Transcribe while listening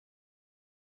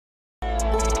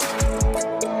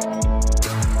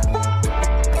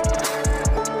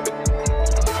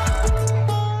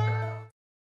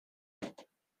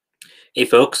Hey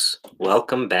folks,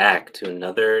 welcome back to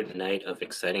another night of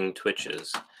exciting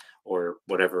Twitches or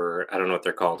whatever. I don't know what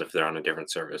they're called if they're on a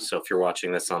different service. So if you're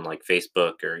watching this on like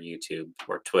Facebook or YouTube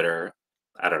or Twitter,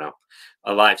 I don't know,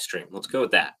 a live stream. Let's go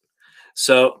with that.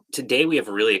 So today we have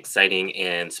a really exciting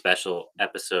and special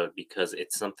episode because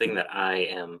it's something that I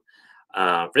am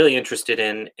really interested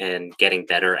in and getting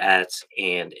better at.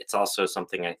 And it's also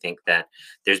something I think that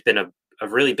there's been a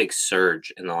really big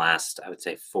surge in the last, I would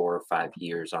say, 4 or 5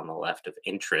 years on the left of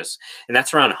interest, and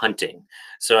that's around hunting.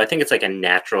 So I think it's like a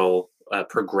natural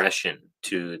progression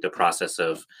to the process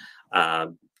of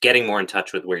getting more in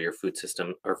touch with where your food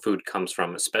system or food comes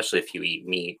from, especially if you eat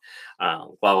meat.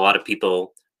 While a lot of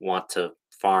people want to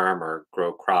farm or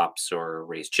grow crops or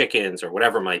raise chickens or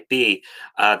whatever it might be,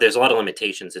 there's a lot of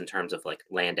limitations in terms of like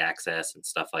land access and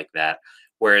stuff like that.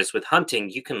 Whereas with hunting,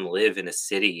 you can live in a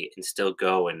city and still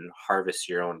go and harvest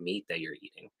your own meat that you're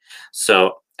eating.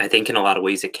 So I think in a lot of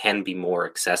ways it can be more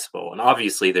accessible. And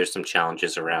obviously, there's some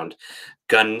challenges around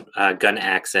gun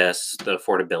access, the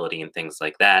affordability, and things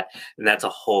like that. And that's a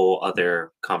whole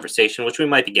other conversation, which we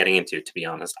might be getting into. To be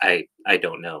honest, I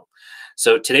don't know.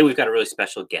 So today we've got a really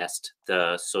special guest,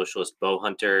 the Socialist Bow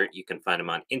Hunter. You can find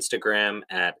him on Instagram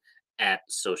at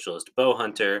Socialist Bow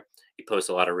Hunter. He posts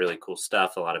a lot of really cool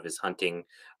stuff, a lot of his hunting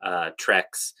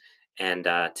treks. And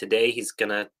today he's going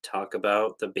to talk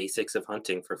about the basics of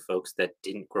hunting for folks that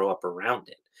didn't grow up around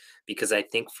it. Because I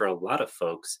think for a lot of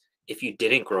folks, if you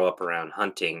didn't grow up around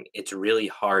hunting, it's really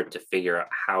hard to figure out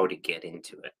how to get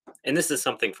into it. And this is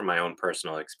something from my own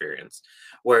personal experience,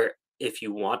 where if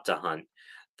you want to hunt,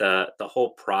 the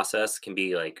whole process can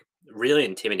be like really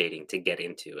intimidating to get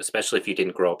into, especially if you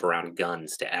didn't grow up around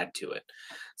guns to add to it.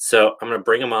 So I'm gonna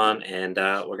bring him on, and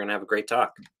we're gonna have a great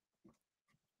talk.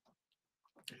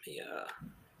 Yeah,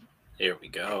 here we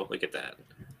go. Look at that.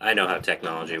 I know how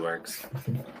technology works.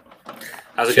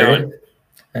 How's it Sure going? do.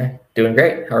 Hey, doing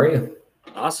great. How are you?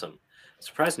 Awesome.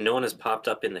 Surprised no one has popped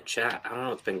up in the chat. I don't know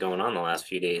what's been going on the last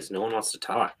few days. No one wants to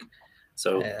talk.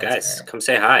 So Yeah, that's guys, all come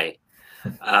say hi.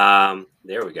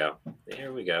 There we go.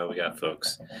 There we go. We got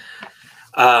folks.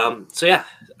 So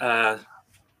yeah,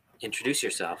 introduce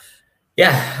yourself.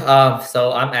 Yeah.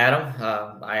 So I'm Adam.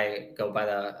 I go by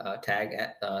the tag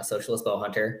at Socialist Bow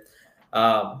Hunter.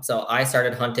 So I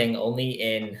started hunting only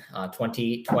in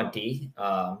 2020.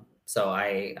 So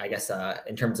I guess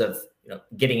in terms of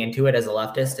getting into it as a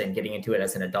leftist and getting into it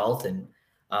as an adult and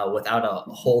without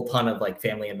a whole ton of like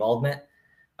family involvement.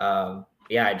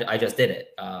 Yeah, I just did it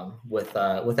with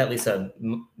at least a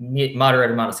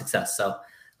moderate amount of success. So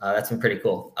that's been pretty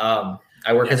cool.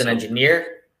 I work Yeah, as an so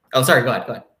engineer. Oh, sorry. Go ahead.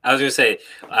 Go ahead. I was gonna say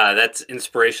that's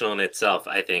inspirational in itself.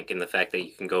 I think in the fact that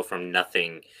you can go from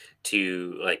nothing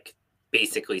to like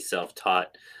basically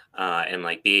self-taught and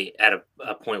like be at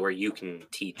a point where you can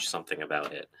teach something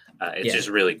about it. It's Yeah. just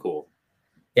really cool.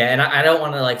 Yeah, and I don't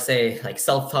want to like say like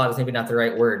self-taught is maybe not the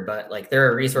right word, but like there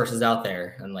are resources out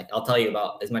there, and like I'll tell you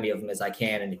about as many of them as I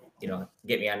can, and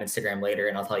get me on Instagram later,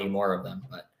 and I'll tell you more of them.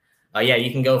 But yeah,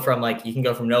 you can go from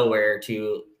nowhere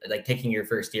to like taking your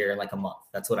first year in like a month.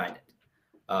 That's what I did.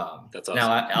 That's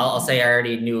Now awesome. I'll say I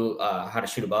already knew how to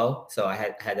shoot a bow, so I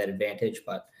had that advantage.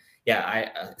 But yeah,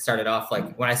 I started off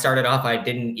like when I started off, I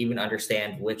didn't even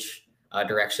understand which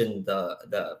direction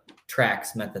the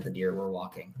tracks meant that the deer were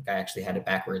walking. Like I actually had it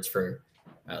backwards for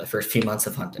the first few months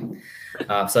of hunting.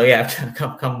 So yeah,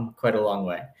 I've come quite a long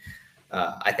way,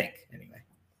 I think. Anyway,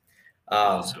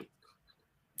 Awesome.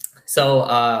 so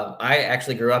I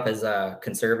actually grew up as a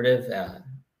conservative,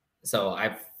 so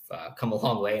I've come a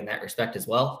long way in that respect as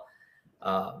well.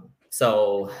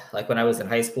 So like when I was in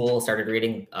high school, started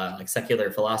reading like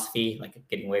secular philosophy, like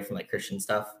getting away from like Christian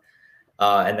stuff.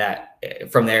 And that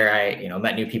from there, I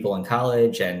met new people in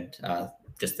college, and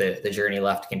just the journey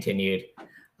left continued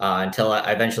until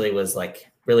I eventually was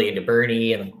like really into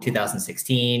Bernie in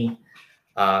 2016,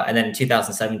 and then in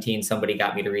 2017, somebody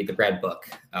got me to read the Bread book.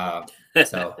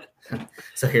 So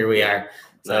so here we Yeah, are.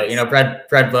 So nice.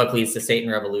 Bread book leads to Satan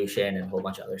Revolution and a whole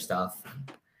bunch of other stuff.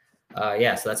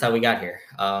 Yeah, so that's how we got here.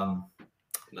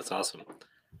 That's awesome.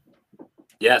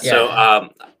 Yeah, Yeah,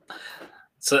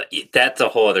 so that's a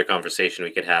whole other conversation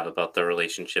we could have about the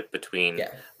relationship between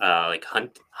yeah, like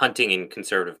hunting and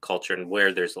conservative culture, and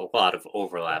where there's a lot of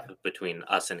overlap yeah, between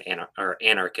us and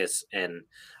anarchists and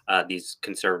these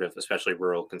conservative, especially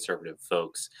rural conservative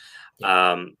folks.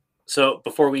 yeah. So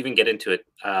before we even get into it,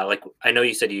 like I know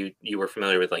you said you were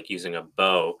familiar with like using a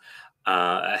bow.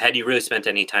 Had you really spent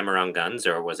any time around guns,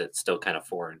 or was it still kind of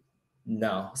foreign?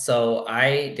 No, so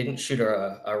I didn't shoot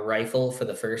a rifle for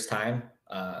the first time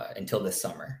until this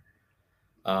summer.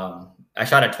 I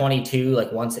shot a 22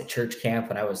 like once at church camp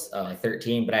when I was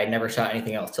 13, but I had never shot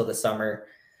anything else till this summer.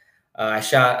 I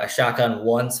shot a shotgun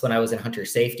once when I was in hunter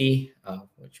safety,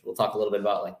 which we'll talk a little bit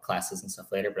about like classes and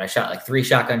stuff later. But I shot like 3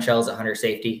 shotgun shells at hunter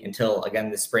safety until again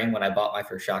this spring when I bought my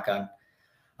first shotgun.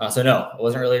 So no, I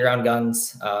wasn't really around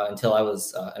guns until I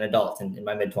was an adult in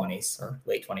my mid 20s or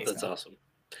late 20s. That's awesome.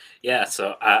 Yeah.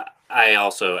 So I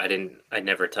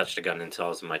never touched a gun until I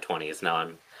was in my 20s. Now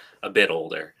I'm a bit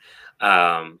older.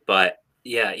 But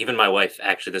yeah, even my wife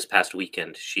actually this past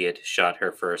weekend, she had shot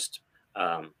her first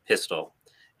pistol,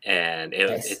 and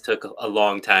Nice. it took a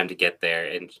long time to get there.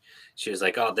 And she was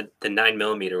like, "Oh, the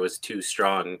 9mm was too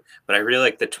strong, but I really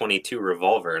like the 22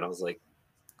 revolver." And I was like,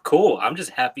 "Cool, I'm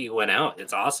just happy you went out.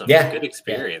 It's awesome. It's a Yeah, good yeah,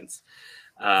 experience."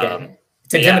 yeah.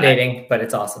 It's But yeah, intimidating, but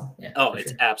it's awesome. Yeah, oh, for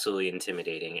it's sure. absolutely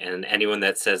intimidating, and anyone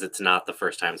that says it's not the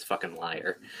first time is a fucking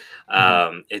liar.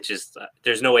 Mhm. It's just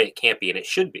there's no way it can't be, and it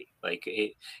should be. Like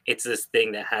it's this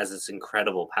thing that has this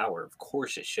incredible power. Of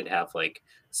course, it should have like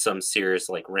some serious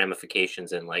like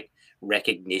ramifications and like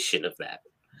recognition of that.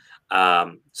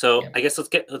 So Yeah. I guess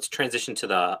let's transition to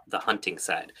the hunting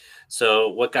side. So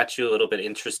what got you a little bit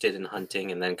interested in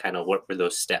hunting, and then kind of what were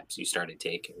those steps you started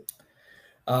taking?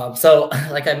 So,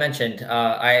 like I mentioned,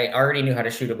 I already knew how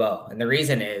to shoot a bow. And the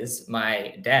reason is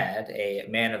my dad, a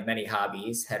man of many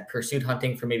hobbies, had pursued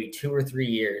hunting for maybe 2 or 3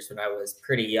 years when I was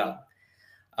pretty young.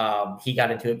 He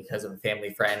got into it because of a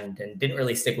family friend and didn't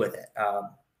really stick with it.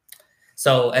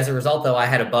 So, as a result, though, I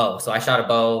had a bow. So, I shot a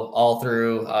bow all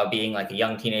through being like a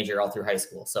young teenager, all through high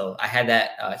school. So, I had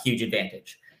that huge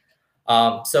advantage.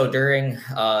 So during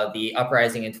the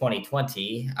uprising in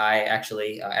 2020, I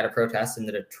actually, at a protest in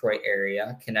the Detroit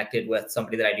area, connected with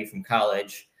somebody that I knew from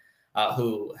college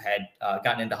who had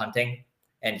gotten into hunting.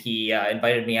 And he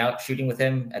invited me out shooting with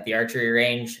him at the archery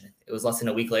range. It was less than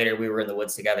a week later, we were in the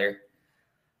woods together.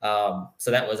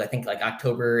 So that was, I think, like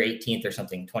October 18th or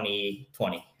something,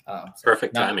 2020. So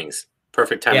Perfect not, timings.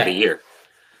 Perfect time of the yeah, year.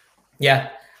 yeah.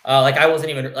 Like I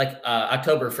wasn't even like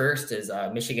October 1st is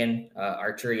Michigan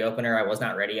archery opener. I was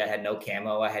not ready. I had no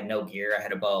camo. I had no gear. I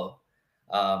had a bow.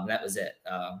 That was it.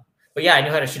 But yeah, I knew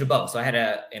how to shoot a bow, so I had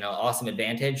a awesome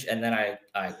advantage. And then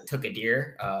I took a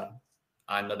deer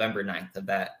on November 9th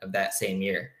of that same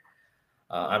year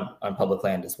on public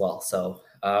land as well. So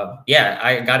yeah,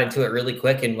 I got into it really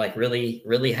quick and like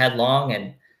really headlong.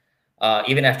 And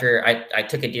even after I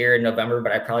took a deer in November,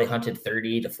 but I probably hunted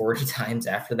 30 to 40 times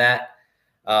after that,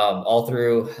 all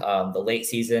through the late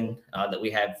season that we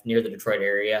have near the Detroit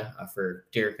area for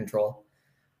deer control.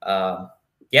 Um,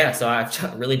 yeah, so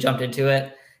I've really jumped into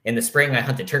it. In the spring, I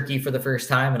hunted turkey for the first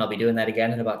time, and I'll be doing that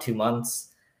again in about 2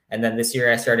 months. And then this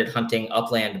year, I started hunting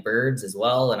upland birds as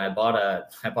well. And I bought a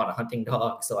hunting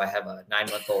dog, so I have a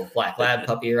 9-month-old black lab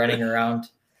puppy running around.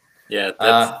 Yeah,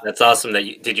 Uh, that's awesome.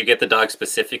 Did you get the dog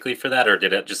specifically for that, or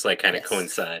did it just like kind of yes,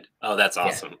 coincide? Oh, that's yeah,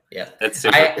 awesome. yeah. That's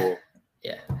super I cool.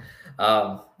 Yeah.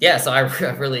 Yeah, so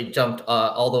I've really jumped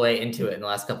all the way into it in the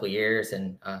last couple of years,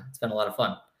 and it's been a lot of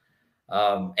fun.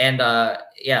 And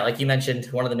yeah, like you mentioned,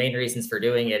 one of the main reasons for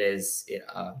doing it is,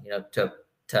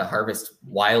 to harvest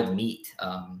wild meat.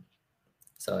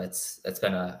 So it's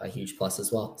been a huge plus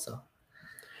as well. So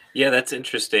Yeah, that's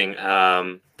interesting.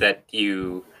 That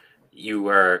you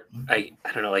were I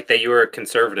don't know, like that you were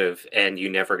conservative and you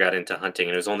never got into hunting,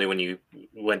 and it was only when you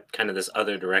went kind of this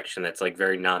other direction that's like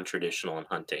very non-traditional in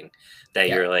hunting that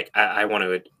yeah, you're like, I want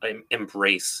to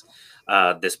embrace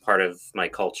this part of my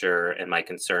culture and my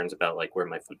concerns about like where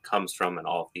my food comes from and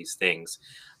all of these things.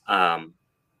 Um,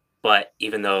 but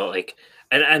even though like,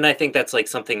 and I think that's like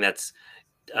something that's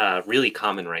really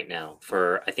common right now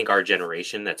for I think our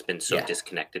generation that's been so yeah,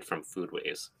 disconnected from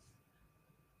foodways.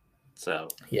 So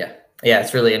yeah, yeah.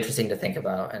 It's really interesting to think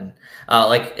about, and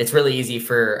like it's really easy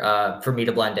for me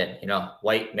to blend in.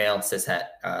 White male cishet,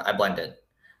 I blend in.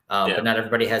 yeah, But not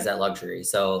everybody has that luxury.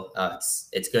 So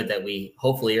it's good that we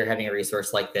hopefully are having a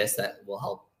resource like this that will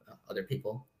help other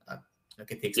people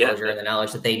get the yeah, exposure and the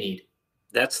knowledge that they need.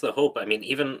 that's the hope. I mean,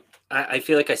 even I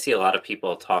feel like I see a lot of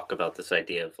people talk about this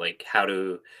idea of like how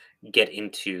to get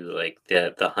into like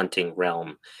the hunting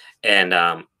realm, and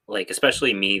like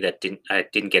especially me that I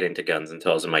didn't get into guns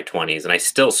until I was in my 20s, and I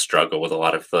still struggle with a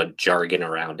lot of the jargon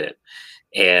around it.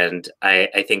 And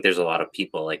I think there's a lot of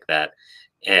people like that.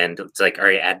 And it's like, all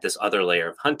right, add this other layer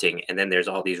of hunting. And then there's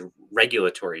all these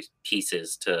regulatory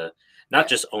pieces to not Yeah,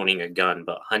 just owning a gun,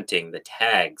 but hunting, the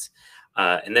tags.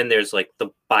 And then there's like the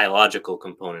biological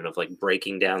component of like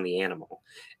breaking down the animal.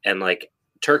 And like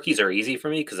turkeys are easy for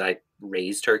me because I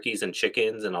raise turkeys and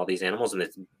chickens and all these animals, and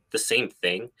it's the same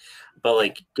thing, but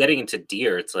like getting into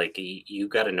deer, it's like you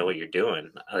got to know what you're doing.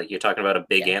 Like you're talking about a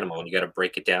big Yeah. animal, and you got to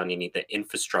break it down. You need the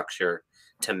infrastructure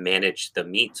to manage the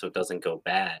meat so it doesn't go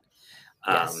bad.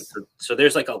 Yes. So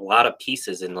there's like a lot of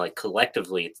pieces, and like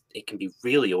collectively, it can be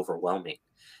really overwhelming.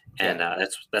 And Yeah.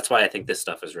 that's why I think this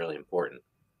stuff is really important.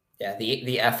 Yeah.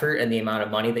 The effort and the amount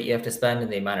of money that you have to spend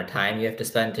and the amount of time you have to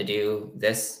spend to do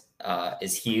this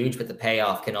is huge, but the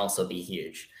payoff can also be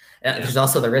huge. Yeah, There's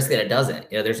also the risk that it doesn't.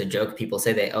 There's a joke people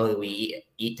say that, oh, we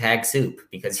eat tag soup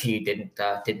because you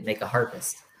didn't make a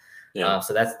harvest. yeah,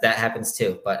 So that happens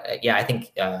too. But yeah, I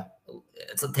think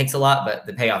it takes a lot, but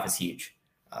the payoff is huge.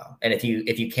 And if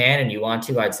you can and you want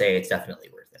to, I'd say it's definitely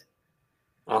worth it.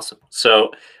 awesome.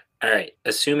 So, all right,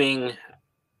 assuming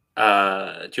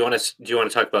do you want to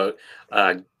talk about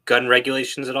gun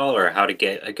regulations at all, or how to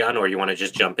get a gun, or you want to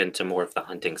just jump into more of the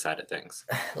hunting side of things?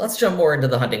 Let's jump more into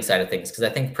the hunting side of things because I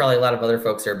think probably a lot of other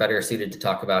folks are better suited to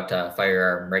talk about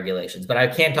firearm regulations. But I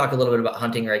can talk a little bit about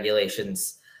hunting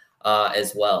regulations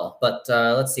as well. But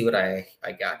let's see what I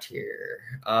got here.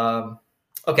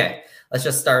 Okay, let's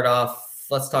just start off.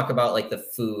 Let's talk about like the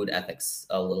food ethics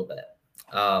a little bit.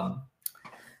 Um,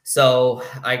 So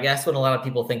I guess when a lot of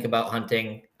people think about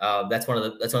hunting, that's one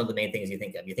of the main things you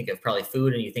think of. You think of probably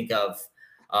food, and you think of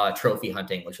trophy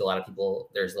hunting, which a lot of people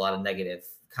there's a lot of negative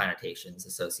connotations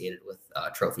associated with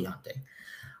trophy hunting.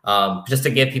 Just to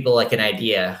give people like an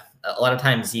idea, a lot of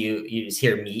times you just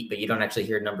hear meat, but you don't actually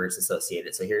hear numbers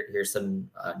associated. So here's some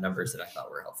numbers that I thought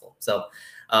were helpful. So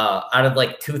out of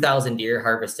like 2,000 deer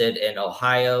harvested in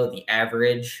Ohio, the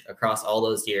average across all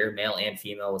those deer, male and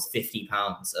female, was 50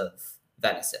 pounds of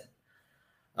venison.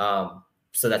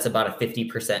 So that's about a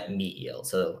 50% meat yield.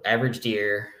 So average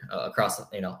deer across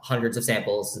hundreds of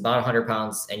samples is about 100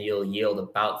 pounds, and you'll yield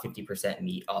about 50%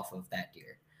 meat off of that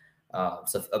deer.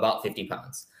 So about 50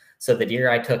 pounds. So the deer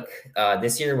I took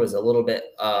this year was a little bit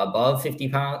above 50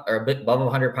 pounds, or a bit above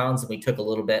 100 pounds, and we took a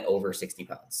little bit over 60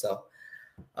 pounds. So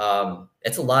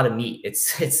it's a lot of meat. It's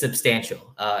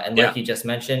substantial. And Yeah, like you just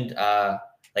mentioned,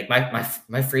 like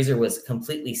my freezer was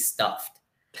completely stuffed.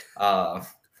 Uh,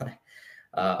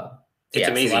 it's yeah, so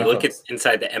a amazing. lot You of look at folks.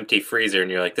 inside the empty freezer, and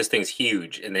you're like, this thing's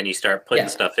huge, and then you start putting Yeah,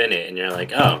 stuff in it, and you're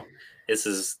like, oh, this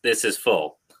is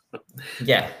full.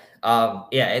 yeah,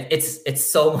 yeah. It's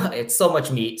so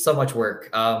much meat, so much work.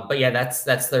 But yeah,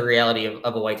 that's the reality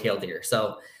of a white-tailed deer.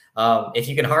 So if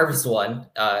you can harvest one,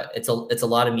 it's a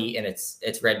lot of meat, and it's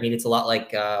red meat. It's a lot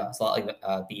like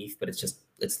beef, but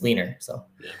it's leaner. So.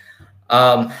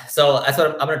 Yeah. So that's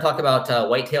what I'm going to talk about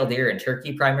white-tailed deer and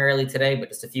turkey primarily today, but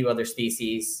just a few other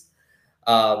species.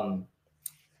 Um,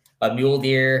 a mule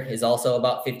deer is also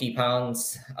about 50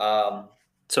 pounds.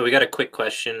 So we got a quick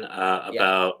question Yeah.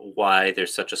 about why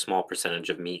there's such a small percentage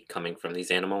of meat coming from these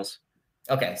animals.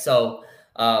 Okay. So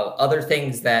other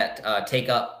things that take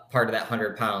up part of that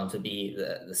 100 pounds would be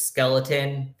the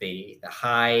skeleton, the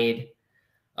hide,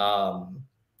 um,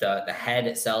 the head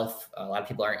itself. A lot of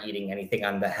people aren't eating anything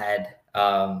on the head.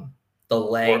 The Or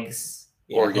legs,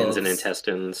 yeah, organs and hooves,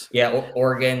 intestines. yeah,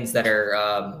 organs that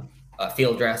are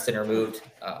field dressed and removed.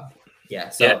 Yeah. Yeah,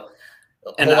 So a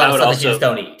and whole lot I of would stuff that you just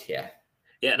also don't eat. Yeah.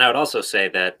 yeah, and I would also say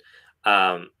that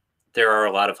there are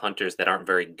a lot of hunters that aren't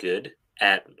very good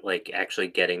at like actually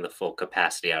getting the full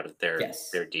capacity out of Yes.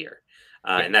 their deer,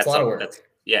 Yeah. and It's a lot of that's work.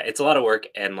 yeah, it's a lot of work,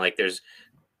 and like there's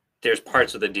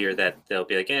parts of the deer that they'll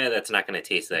be like, yeah, that's not going to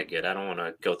taste that good. I don't want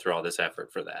to go through all this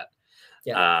effort for that.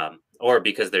 Yeah. Or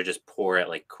because they're just poor at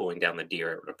like cooling down the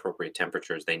deer at appropriate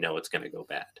temperatures, they know it's going to go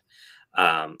bad.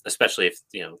 Especially if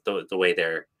the way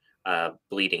they're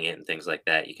bleeding it and things like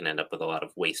that, you can end up with a lot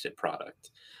of wasted product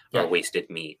or Yeah. wasted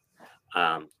meat.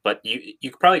 But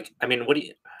you could probably, I mean, what do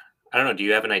you? I don't know. Do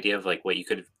you have an idea of like what you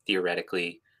could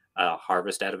theoretically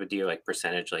harvest out of a deer, like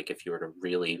percentage, like if you were to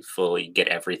really fully get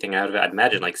everything out of it? I'd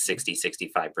imagine like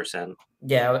 60-65%.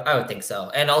 Yeah, I would think so.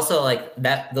 And also like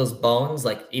those bones,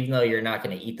 like even though you're not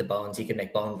going to eat the bones, you can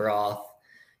make bone broth.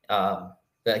 Um,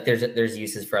 like there's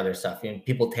uses for other stuff.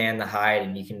 People tan the hide,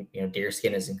 and you can, deer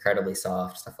skin is incredibly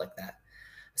soft, stuff like that.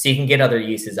 So you can get other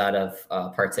uses out of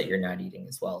parts that you're not eating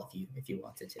as well if you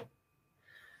wanted to.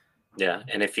 Yeah,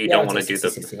 and if you Yeah, I don't would want say to do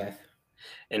 60, 65.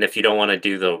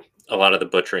 a lot of the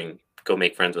butchering, go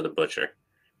make friends with a butcher.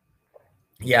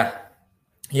 Yeah.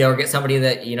 Yeah, or get somebody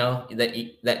that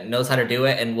that knows how to do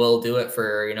it and will do it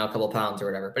for a couple pounds or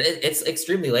whatever. But it's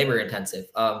extremely labor intensive.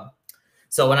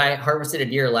 So when I harvested a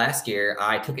deer last year,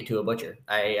 I took it to a butcher.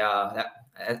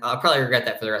 I'll probably regret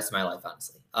that for the rest of my life,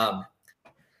 honestly.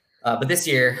 But this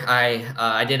year,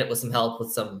 I did it with some help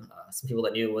with some people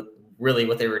that knew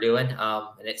what they were doing.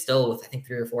 And it still, with I think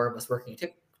 3 or 4 of us working,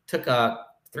 it took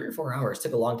 3 or 4 hours.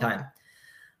 Took a long time.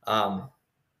 Um,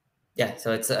 Yeah,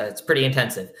 so it's pretty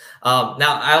intensive.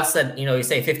 Now, I also said, you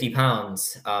say 50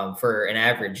 pounds for an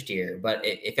average deer, but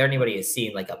if anybody has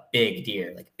seen like a big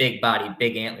deer, like big body,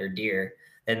 big antler deer,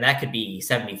 then that could be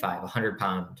 75,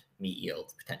 100-pound meat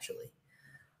yield potentially.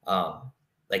 Um,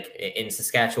 like in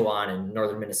Saskatchewan and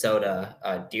northern Minnesota,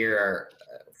 deer are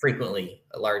frequently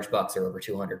large bucks are over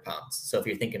 200 pounds. So if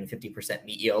you're thinking 50%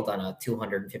 meat yield on a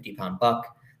 250-pound buck,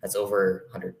 that's over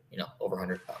 100, over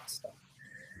 100 pounds. So.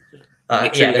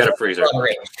 Make sure you got a freezer.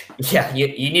 Yeah, you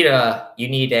need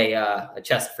a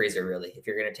chest freezer really if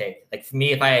you're gonna take. Like for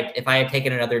me, if I had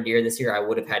taken another deer this year, I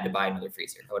would have had to buy another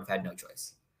freezer. I would have had no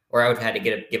choice, or I would have had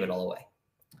to give it all away.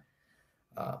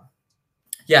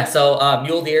 Yeah, so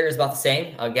mule deer is about the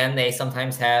same. Again, they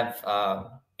sometimes have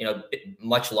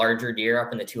much larger deer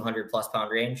up in the 200+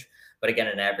 pound range, but again,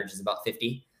 an average is about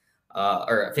 50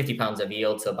 or 50 pounds of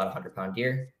yield, so about 100-pound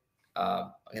deer.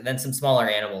 And then some smaller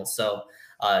animals. So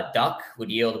duck would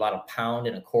yield about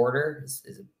 1.25 pounds,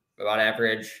 is about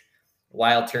average.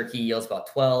 Wild turkey yields about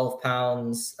 12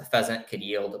 pounds. A pheasant could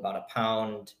yield about 1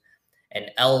 pound. An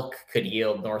elk could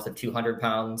yield north of 200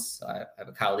 pounds. I have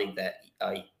a colleague that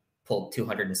pulled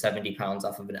 270 pounds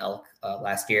off of an elk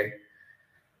last year.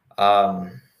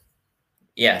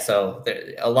 Yeah, so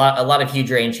a lot of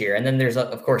huge range here. And then there's,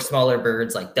 of course, smaller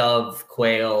birds like dove,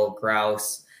 quail,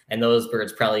 grouse, and those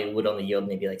birds probably would only yield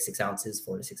maybe like 6 ounces,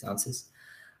 4 to 6 ounces.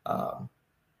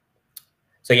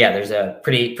 So yeah, there's a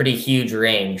pretty huge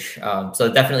range.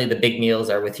 So definitely the big meals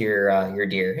are with your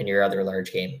deer and your other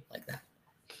large game like that.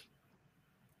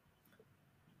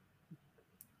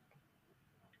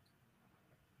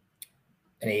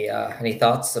 Any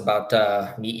thoughts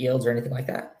about meat yields or anything like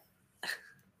that?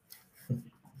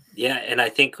 Yeah, and I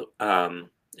think, and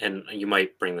you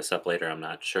might bring this up later, I'm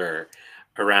not sure,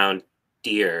 around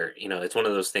deer, it's one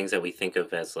of those things that we think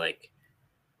of as like,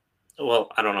 well,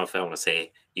 I don't know if I want to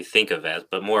say you think of as,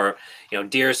 but more,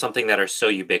 deer is something that are so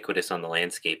ubiquitous on the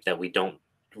landscape that we don't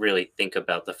really think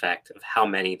about the fact of how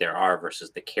many there are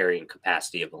versus the carrying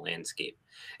capacity of the landscape.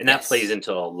 And that plays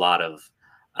into a lot of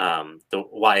the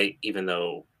why, even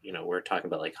though, we're talking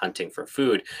about like hunting for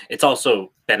food, it's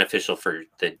also beneficial for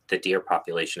the deer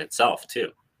population itself too.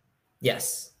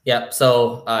 Yes. Yep.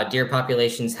 So deer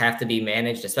populations have to be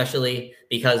managed, especially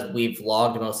because we've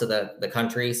logged most of the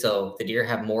country. So the deer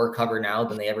have more cover now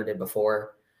than they ever did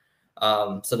before.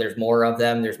 So there's more of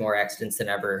them. There's more accidents than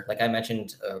ever. Like I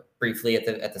mentioned briefly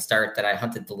at the start that I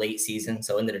hunted the late season.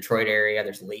 So in the Detroit area,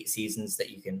 there's late seasons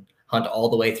that you can hunt all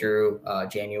the way through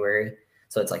January.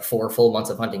 So it's like 4 full months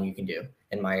of hunting you can do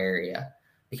in my area.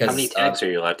 Because how many tags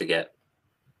are you allowed to get?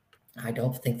 I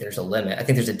don't think there's a limit. I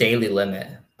think there's a daily limit,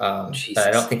 but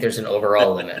I don't think there's an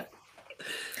overall limit.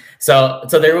 So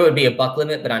there would be a buck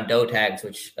limit, but on doe tags,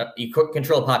 which you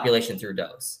control population through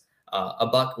does. A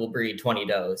buck will breed 20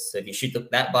 does. So if you shoot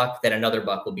that buck, then another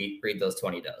buck will breed those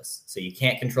 20 does. So you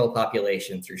can't control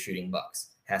population through shooting bucks.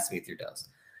 It has to be through does.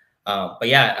 But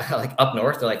yeah, like up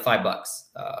north, they're like $5,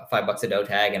 $5 a doe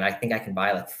tag, and I think I can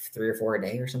buy like 3 or 4 a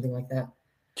day or something like that.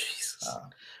 Jesus.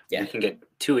 Yeah, you can get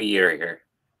 2 a year here.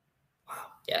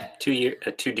 Yeah, 2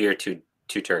 deer,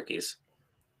 two turkeys.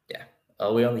 Yeah,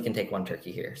 we only can take 1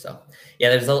 turkey here. So yeah,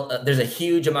 there's a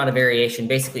huge amount of variation.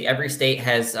 Basically, every state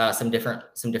has some different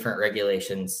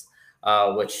regulations,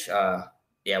 which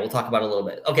yeah, we'll talk about a little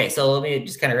bit. Okay, so let me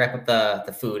just kind of wrap up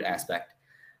the food aspect.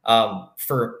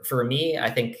 For me, I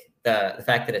think the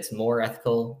fact that it's more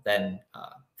ethical than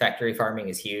factory farming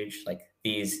is huge. Like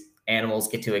these animals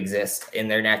get to exist in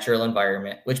their natural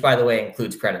environment, which by the way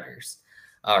includes predators.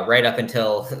 Right up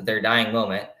until their dying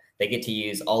moment, they get to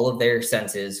use all of their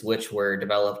senses, which were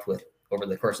developed over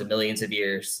the course of millions of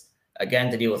years,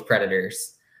 again, to deal with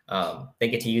predators. They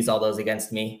get to use all those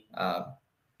against me.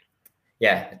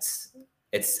 Yeah,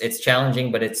 it's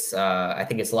challenging, but I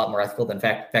think it's a lot more ethical than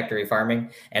factory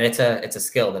farming, and it's a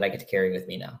skill that I get to carry with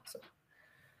me now.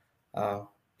 So,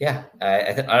 yeah,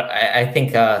 I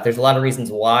think there's a lot of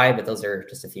reasons why, but those are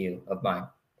just a few of mine.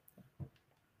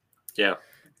 Yeah.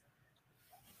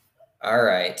 All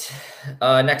right.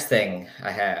 Next thing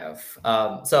I have.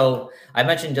 So I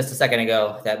mentioned just a second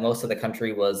ago that most of the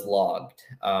country was logged,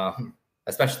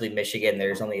 especially Michigan.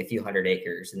 There's only a few hundred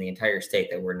acres in the entire state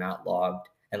that were not logged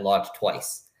and logged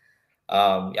twice.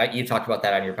 You talked about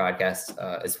that on your podcast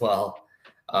as well.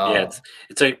 Yeah,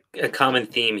 it's a common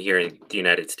theme here in the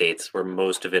United States where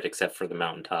most of it, except for the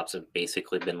mountaintops, have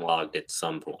basically been logged at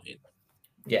some point.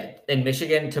 Yeah. In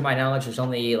Michigan, to my knowledge, there's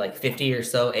only like 50 or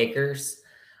so acres.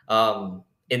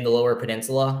 In the lower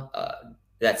peninsula,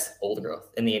 that's old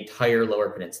growth in the entire lower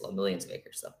peninsula, millions of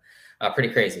acres. So pretty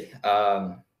crazy.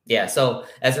 Yeah. So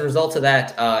as a result of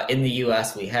that, in the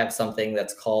U.S., we have something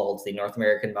that's called the North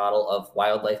American Model of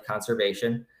Wildlife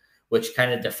Conservation, which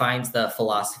kind of defines the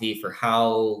philosophy for how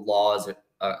laws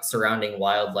surrounding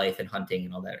wildlife and hunting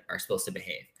and all that are supposed to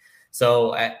behave.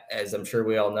 So, as I'm sure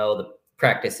we all know, the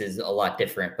practice is a lot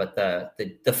different, but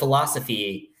the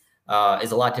philosophy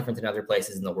is a lot different than other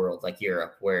places in the world, like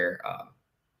Europe, where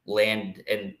land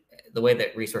and the way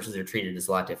that resources are treated is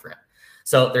a lot different.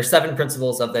 So there's 7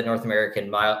 principles of the North American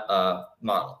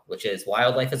model, which is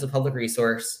wildlife as a public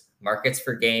resource, markets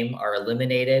for game are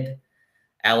eliminated,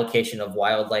 allocation of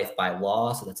wildlife by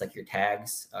law, so that's like your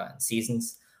tags and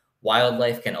seasons.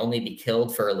 Wildlife can only be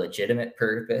killed for a legitimate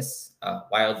purpose.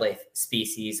 Wildlife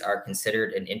species are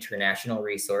considered an international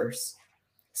resource.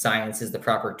 Science is the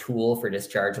proper tool for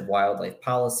discharge of wildlife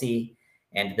policy,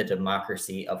 and the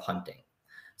democracy of hunting.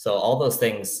 So all those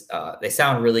things, they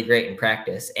sound really great in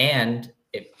practice, and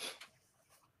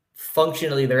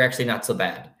functionally, they're actually not so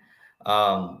bad.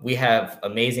 We have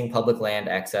amazing public land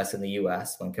access in the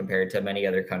U.S. when compared to many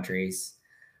other countries.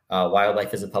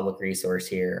 Wildlife is a public resource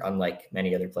here, unlike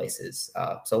many other places.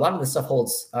 So a lot of this stuff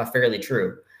holds fairly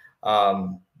true.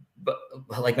 But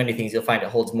like many things, you'll find it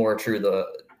holds more true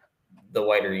the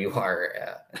whiter you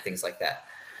are, things like that.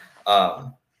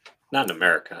 Not in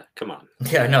America. Come on.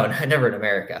 Yeah, no, never in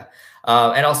America.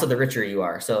 And also the richer you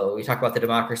are. So we talk about the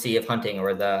democracy of hunting,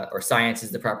 or science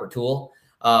is the proper tool.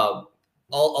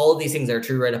 All of these things are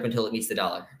true right up until it meets the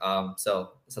dollar.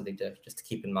 So something just to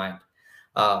keep in mind.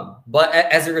 But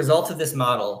as a result of this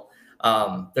model,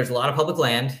 there's a lot of public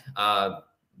land.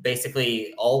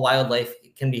 Basically, all wildlife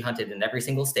can be hunted in every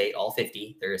single state, all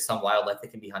 50. There is some wildlife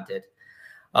that can be hunted.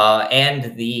 And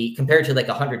compared to like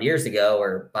 100 years ago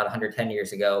or about 110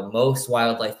 years ago, most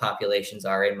wildlife populations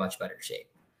are in much better shape,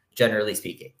 generally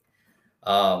speaking.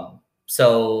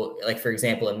 So like, for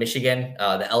example, in Michigan,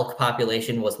 the elk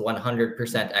population was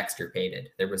 100% extirpated.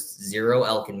 There was 0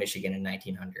 elk in Michigan in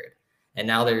 1900, and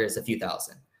now there is a few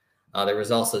thousand. There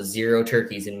was also 0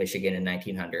 turkeys in Michigan in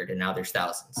 1900, and now there's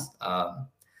thousands.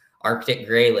 Arctic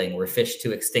grayling were fished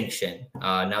to extinction.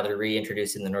 Now they're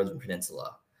reintroduced in the Northern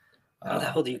Peninsula. How the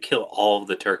hell do you kill all of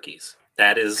the turkeys?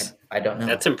 That is, I don't know.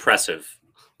 That's impressive.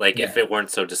 Like, Yeah. if it weren't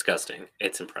so disgusting,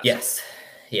 it's impressive. Yes.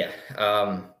 Yeah.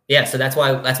 Yeah. So that's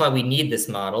why we need this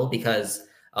model, because,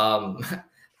 we'll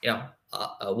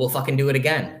fucking do it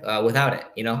again without it,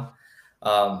 Yeah.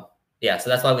 So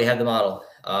that's why we have the model.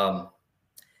 I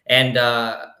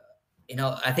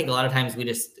think a lot of times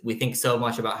we think so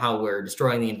much about how we're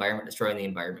destroying the environment,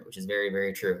 which is very,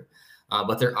 very true.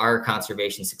 But there are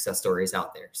conservation success stories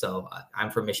out there. So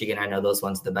I'm from Michigan. I know those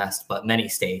ones the best, but many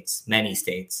states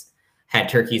had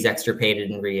turkeys extirpated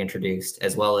and reintroduced,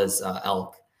 as well as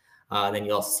elk. Then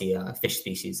you also see fish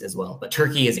species as well. But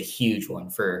turkey is a huge one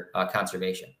for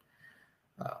conservation.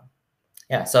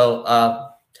 That's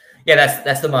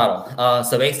the model.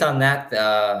 So based on that,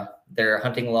 there are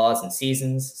hunting laws and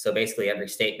seasons. So basically every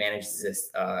state manages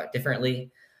this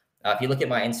differently. If you look at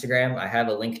my Instagram, I have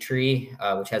a link tree,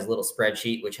 which has a little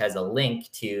spreadsheet, which has a link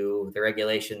to the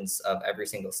regulations of every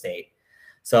single state.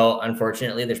 So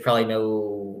unfortunately, there's probably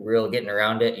no real getting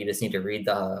around it. You just need to read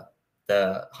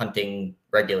the hunting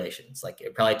regulations. Like,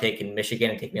 it'd probably take in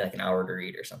Michigan, it'd take me like an hour to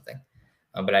read or something.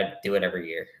 But I do it every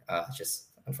year.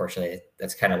 Unfortunately,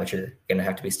 that's kind of what you're going to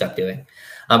have to be stuck doing.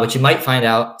 But you might find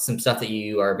out some stuff that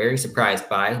you are very surprised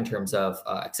by in terms of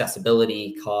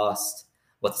accessibility, cost,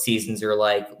 what the seasons are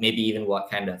like, maybe even what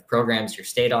kind of programs your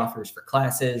state offers for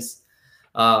classes.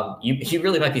 You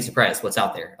really might be surprised what's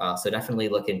out there. So definitely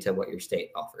look into what your state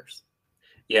offers.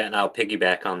 Yeah, and I'll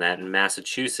piggyback on that. In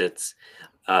Massachusetts,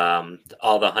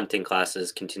 all the hunting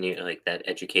classes continue, like, that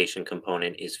education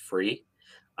component is free,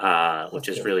 which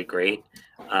is really great.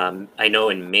 I know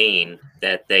in Maine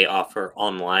that they offer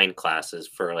online classes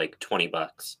for like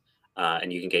 $20,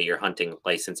 and you can get your hunting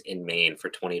license in Maine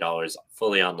for $20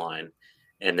 fully online.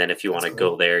 And then if you want to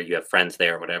go there, you have friends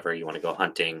there or whatever, you want to go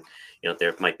hunting,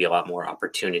 there might be a lot more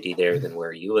opportunity there than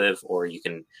where you live, or you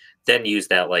can then use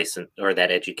that license or that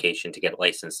education to get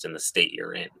licensed in the state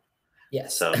you're in.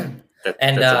 Yes. So that's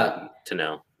to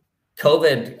know.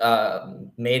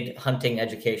 COVID made hunting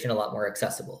education a lot more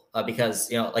accessible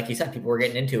because, like you said, people were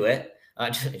getting into it,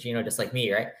 just like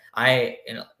me, right?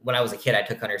 When I was a kid, I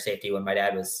took hunter safety when my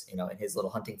dad was, in his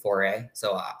little hunting foray.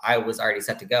 So I was already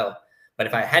set to go. But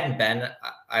if I hadn't been,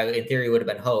 I in theory would have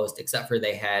been host, except for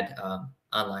they had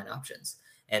online options.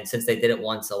 And since they did it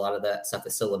once, a lot of that stuff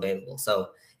is still available. So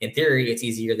in theory, it's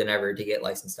easier than ever to get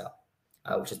licensed up,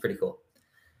 which is pretty cool.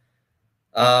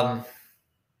 So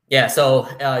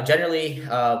generally,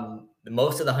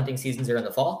 most of the hunting seasons are in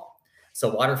the fall.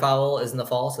 So waterfowl is in the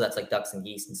fall, so that's like ducks and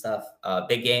geese and stuff.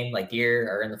 Big game like deer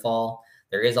are in the fall.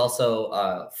 There is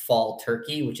also fall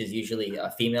turkey, which is usually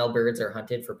female birds are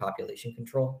hunted for population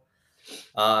control.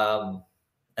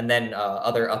 And then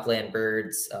other upland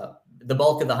birds. The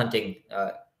bulk of the hunting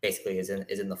basically is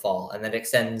in the fall, and then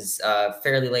extends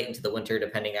fairly late into the winter,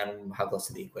 depending on how close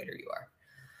to the equator you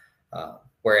are.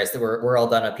 Whereas we're all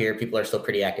done up here, people are still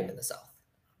pretty active in the south.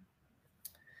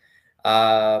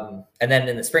 And then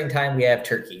in the springtime, we have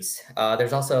turkeys.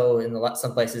 There's also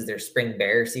some places there's spring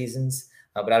bear seasons,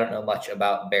 but I don't know much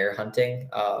about bear hunting,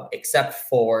 except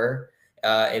for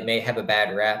it may have a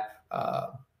bad rap.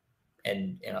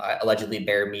 And allegedly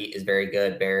bear meat is very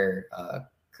good. Bear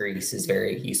grease is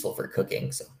very useful for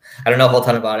cooking. So I don't know a whole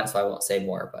ton about it, so I won't say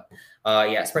more.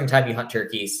 But yeah, springtime you hunt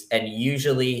turkeys, and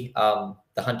usually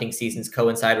the hunting seasons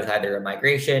coincide with either a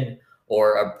migration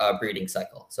or a breeding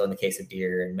cycle. So in the case of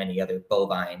deer and many other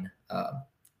bovine,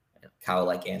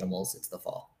 cow-like animals, it's the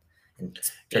fall. And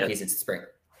turkeys, it's the spring.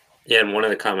 Yeah, and one of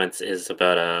the comments is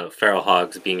about feral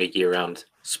hogs being a year-round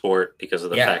sport because of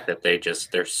the fact that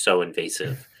they're so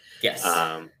invasive. Yes.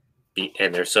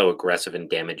 And they're so aggressive and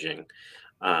damaging.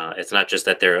 It's not just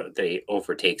that they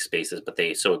overtake spaces, but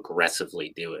they so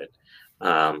aggressively do it.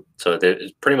 So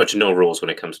there's pretty much no rules when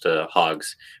it comes to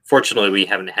hogs. Fortunately, we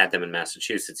haven't had them in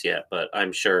Massachusetts yet, but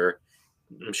I'm sure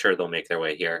they'll make their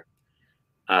way here.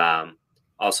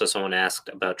 Also, someone asked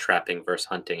about trapping versus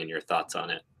hunting and your thoughts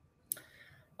on it.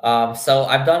 So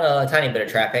I've done a tiny bit of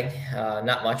trapping,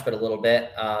 not much, but a little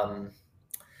bit.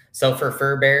 So for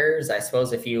fur bearers, I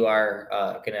suppose if you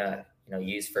are gonna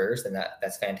use furs, then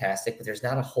that's fantastic. But there's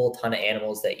not a whole ton of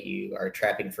animals that you are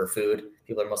trapping for food.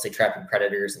 People are mostly trapping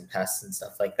predators and pests and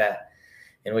stuff like that.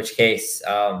 In which case,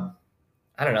 I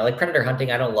don't know, like predator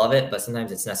hunting, I don't love it, but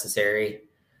sometimes it's necessary.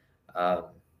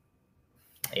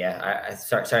 Yeah,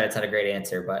 sorry, that's not a great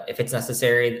answer, but if it's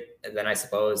necessary, then I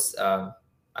suppose I'm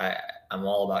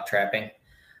all about trapping.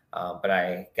 But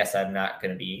I guess I'm not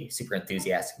going to be super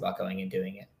enthusiastic about going and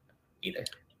doing it either.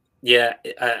 Yeah,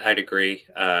 I'd agree.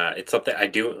 It's something I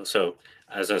do. So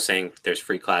as I was saying, there's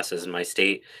free classes in my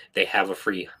state. They have a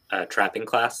free trapping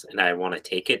class, and I want to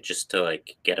take it just to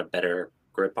like get a better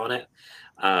grip on it.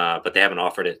 But they haven't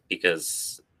offered it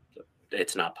because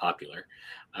it's not popular.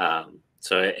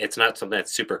 So it's not something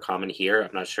that's super common here.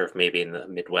 I'm not sure if maybe in the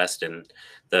Midwest and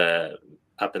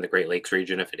up in the Great Lakes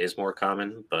region, if it is more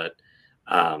common, but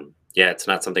yeah, it's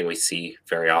not something we see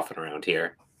very often around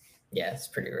here. Yeah, it's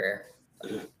pretty rare.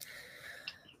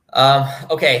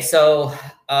 Okay, so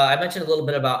I mentioned a little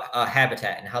bit about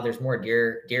habitat and how there's more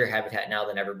deer habitat now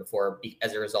than ever before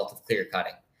as a result of clear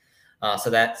cutting. So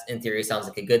that, in theory, sounds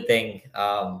like a good thing.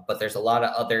 But there's a lot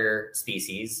of other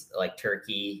species like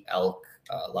turkey, elk,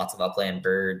 lots of upland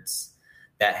birds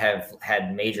that have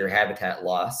had major habitat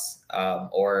loss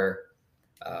or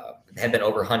have been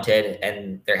overhunted,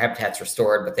 and their habitat's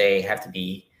restored, but they have to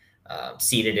be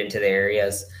seeded into the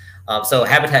areas. So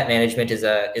habitat management is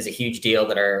a huge deal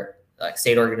that our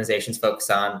state organizations focus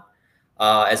on,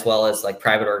 as well as like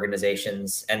private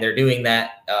organizations, and they're doing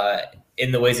that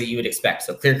in the ways that you would expect.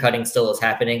 So clear cutting still is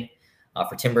happening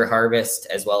for timber harvest,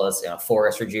 as well as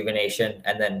forest rejuvenation,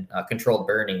 and then controlled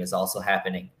burning is also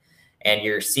happening. And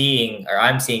you're seeing, or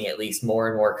I'm seeing at least, more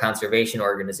and more conservation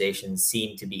organizations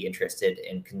seem to be interested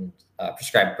in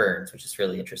prescribed burns, which is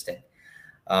really interesting.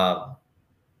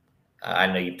 I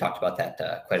know you've talked about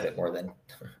that quite a bit more than.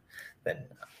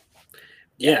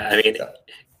 Yeah, I mean,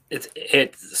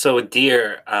 it's so with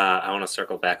deer. I want to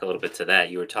circle back a little bit to that.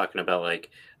 You were talking about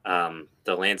like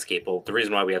the landscape. Well, the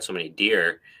reason why we have so many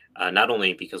deer, not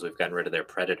only because we've gotten rid of their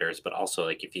predators, but also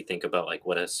like if you think about like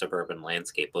what a suburban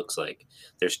landscape looks like,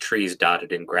 there's trees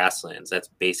dotted in grasslands. That's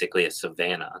basically a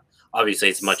savanna. Obviously,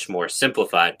 it's much more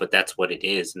simplified, but that's what it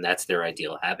is, and that's their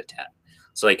ideal habitat.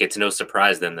 So like it's no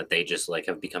surprise then that they just like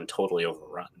have become totally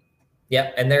overrun.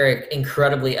 Yep, and they're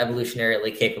incredibly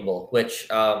evolutionarily capable, which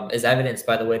is evidenced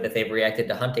by the way that they've reacted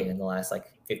to hunting in the last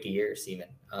like 50 years even,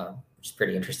 which is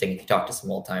pretty interesting if you talk to some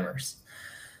old timers.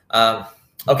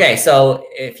 Okay, so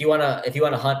if you wanna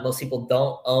hunt, most people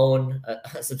don't own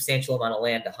a substantial amount of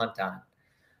land to hunt on.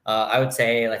 I would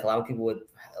say like a lot of people would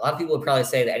probably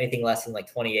say that anything less than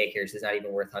like 20 acres is not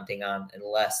even worth hunting on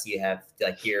unless you have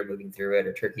like deer moving through it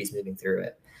or turkeys moving through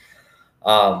it.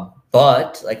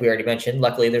 But like we already mentioned,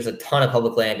 luckily there's a ton of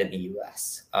public land in the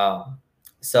US. And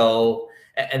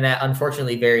that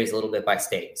unfortunately varies a little bit by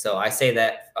state. So I say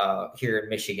that here in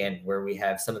Michigan, where we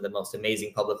have some of the most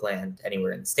amazing public land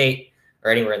anywhere in the state or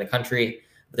anywhere in the country,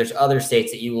 but there's other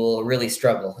states that you will really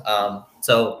struggle.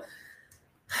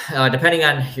 Depending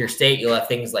on your state, you'll have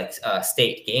things like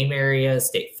state game areas,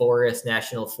 state forests,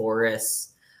 national forests.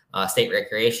 state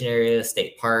recreation areas,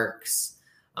 state parks.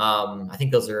 I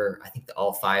think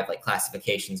all 5 like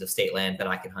classifications of state land that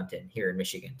I can hunt in here in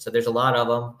Michigan. So there's a lot of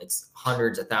them. It's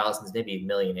hundreds of thousands, maybe a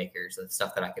million acres of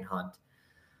stuff that I can hunt.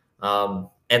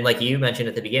 And like you mentioned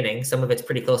at the beginning, some of it's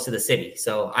pretty close to the city.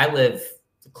 So I live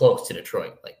close to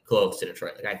Detroit, like close to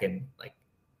Detroit. Like I can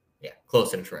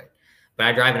close to Detroit. But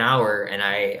I drive an hour, and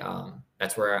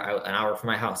that's where an hour from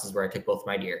my house is where I take both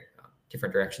my deer,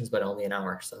 different directions, but only an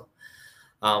hour. So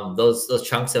those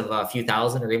chunks of a few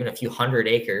thousand or even a few hundred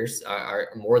acres are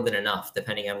more than enough,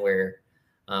 depending on where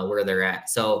they're at.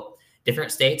 So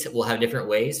different states will have different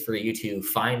ways for you to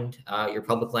find your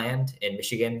public land. In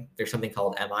Michigan, there's something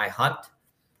called MI Hunt.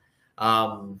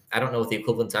 I don't know what the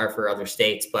equivalents are for other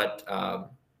states, but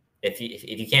if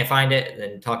you can't find it,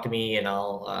 then talk to me and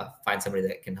I'll find somebody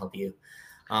that can help you.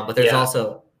 But there's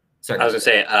also, sorry. I was gonna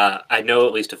say, I know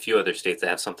at least a few other states that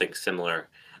have something similar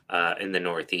in the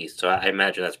Northeast. So I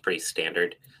imagine that's pretty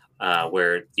standard,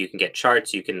 where you can get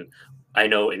charts. I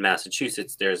know in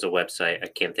Massachusetts, there's a website. I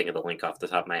can't think of the link off the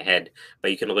top of my head, but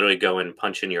you can literally go and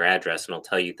punch in your address and it'll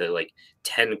tell you the like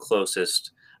 10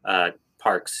 closest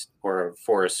parks or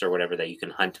forests or whatever that you can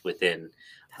hunt within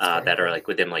that are like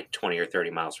within like 20 or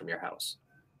 30 miles from your house.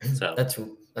 So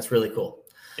that's really cool.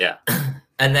 Yeah.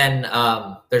 And then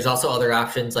there's also other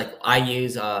options. Like I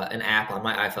use an app on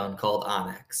my iPhone called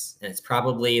onX, and it's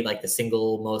probably like the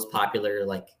single most popular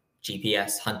like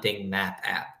GPS hunting map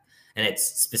app. And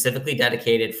it's specifically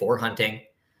dedicated for hunting.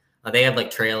 They have like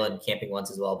trail and camping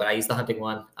ones as well, but I use the hunting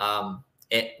one.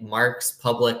 It marks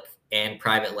public and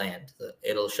private land.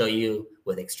 It'll show you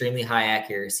with extremely high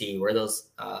accuracy where those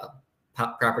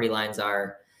property lines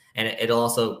are. And it'll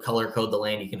also color code the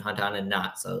land you can hunt on and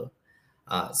not. So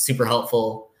super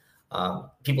helpful.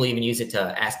 People even use it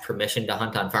to ask permission to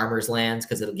hunt on farmers' lands,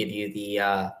 because it'll give you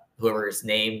the whoever's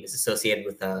name is associated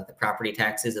with the property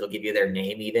taxes. It'll give you their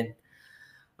name even.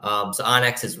 So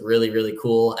onX is really, really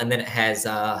cool. And then it has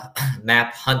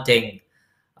map hunting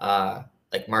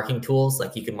like marking tools.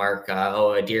 Like you can mark,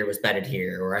 a deer was bedded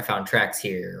here, or I found tracks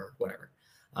here, or whatever.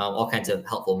 All kinds of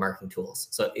helpful marking tools.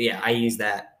 So yeah, I use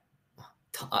that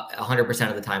 100%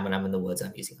 of the time when I'm in the woods.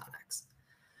 I'm using onX.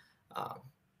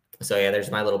 So yeah, there's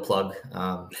my little plug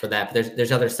for that. But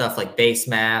there's other stuff like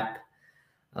Basemap.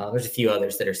 There's a few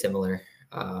others that are similar.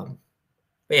 But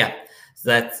yeah, so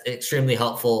that's extremely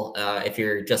helpful if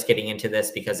you're just getting into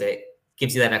this, because it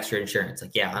gives you that extra insurance.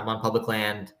 Like, yeah, I'm on public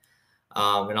land.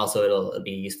 And also it'll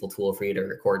be a useful tool for you to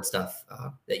record stuff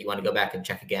that you want to go back and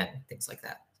check again, things like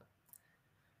that.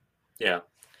 Yeah.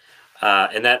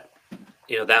 And that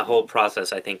whole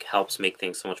process, I think, helps make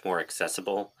things so much more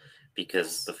accessible,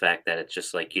 because the fact that it's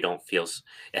just like, it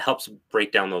helps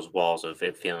break down those walls of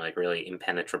it feeling like really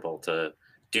impenetrable to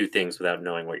do things without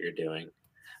knowing what you're doing.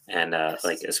 And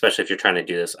like, especially if you're trying to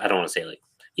do this, I don't want to say like,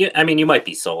 I mean, you might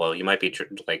be solo, you might be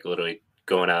like literally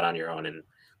going out on your own and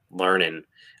learning.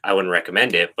 I wouldn't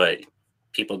recommend it, but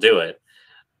people do it.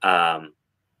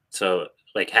 So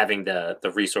like having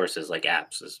the resources like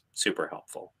apps is super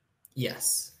helpful.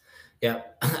 Yes. Yeah.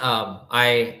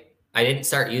 I didn't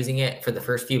start using it for the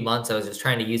first few months. I was just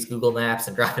trying to use Google Maps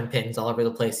and dropping pins all over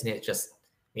the place. And it just,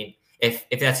 I mean, if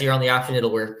that's your only option,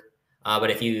 it'll work.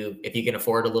 But if you can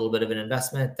afford a little bit of an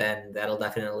investment, then that'll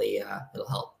definitely, it'll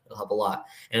help. It'll help a lot.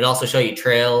 And it'll also show you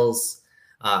trails,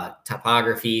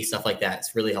 topography, stuff like that.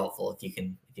 It's really helpful if you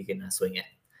can swing it.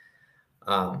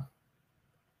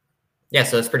 Yeah,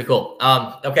 so that's pretty cool.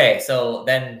 Okay, so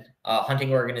then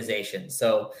hunting organizations.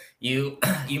 So you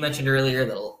mentioned earlier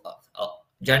that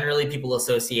generally people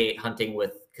associate hunting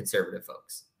with conservative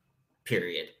folks,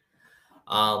 period.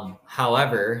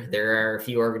 However, there are a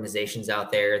few organizations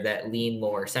out there that lean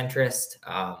more centrist,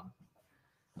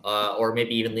 or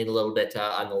maybe even lean a little bit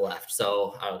on the left.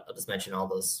 So I'll just mention all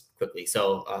those quickly.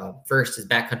 So first is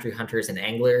Backcountry Hunters and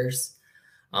Anglers.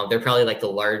 They're probably like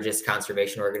the largest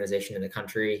conservation organization in the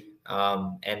country.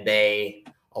 And they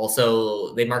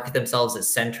market themselves as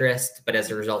centrist, but as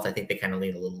a result, I think they kind of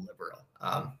lean a little liberal,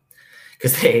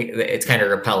 because it's kind of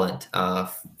repellent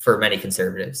for many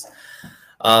conservatives.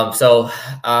 Again,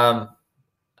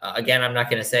 I'm not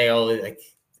going to say,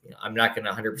 I'm not going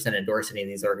to 100% endorse any of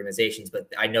these organizations, but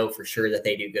I know for sure that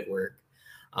they do good work,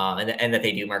 and that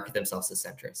they do market themselves as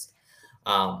centrist.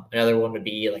 Another one would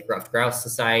be like Ruffed Grouse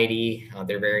Society.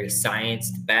 They're very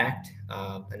science-backed,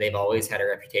 and they've always had a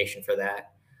reputation for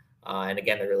that. And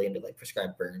again, they're really into like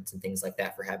prescribed burns and things like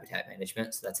that for habitat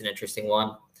management. So that's an interesting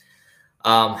one.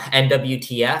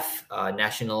 NWTF,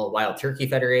 National Wild Turkey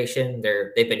Federation.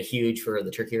 They've been huge for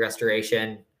the turkey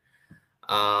restoration.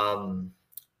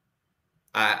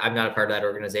 I'm not a part of that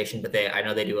organization, but I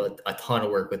know they do a ton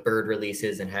of work with bird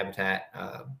releases and habitat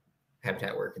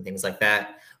work and things like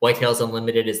that. Whitetails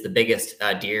Unlimited is the biggest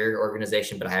deer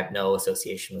organization, but I have no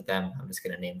association with them. I'm just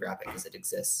going to name drop it because it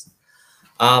exists.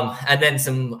 And then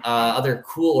some other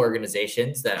cool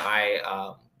organizations that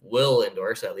I will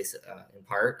endorse, at least in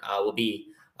part, will be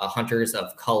Hunters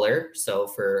of Color. So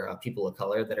for people of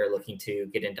color that are looking to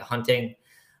get into hunting,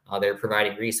 they're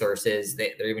providing resources.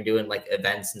 They're even doing like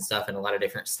events and stuff in a lot of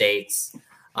different states.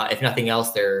 If nothing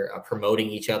else, they're promoting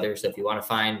each other. So if you want to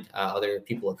find other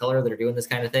people of color that are doing this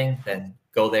kind of thing, then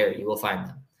go there. You will find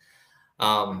them.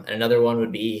 And another one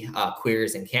would be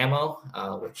Queers in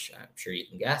Camo, which I'm sure you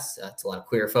can guess. It's a lot of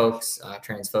queer folks,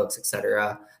 trans folks,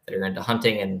 etc., that are into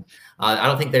hunting. And I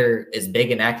don't think they're as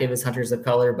big and active as Hunters of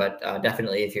Color, but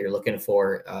definitely if you're looking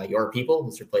for your people,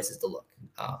 those are places to look.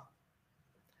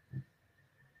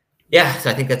 Yeah, so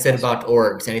I think that's it about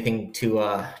orgs. Anything to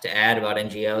add about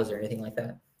NGOs or anything like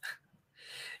that?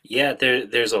 Yeah,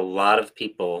 there's a lot of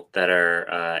people that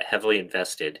are heavily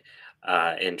invested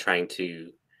in trying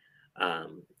to.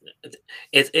 Um,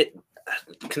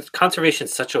 Conservation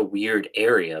is such a weird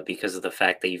area because of the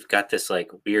fact that you've got this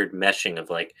like weird meshing of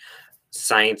like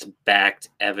science-backed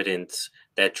evidence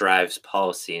that drives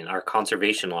policy, and our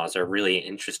conservation laws are a really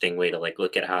interesting way to like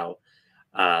look at how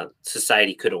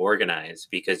society could organize,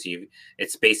 because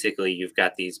it's basically you've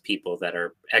got these people that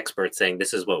are experts saying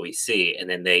this is what we see, and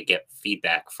then they get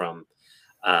feedback from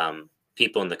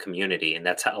people in the community, and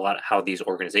that's how these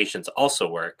organizations also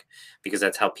work, because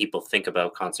that's how people think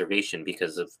about conservation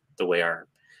because of the way our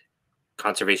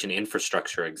conservation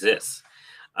infrastructure exists.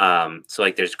 So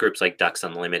like there's groups like Ducks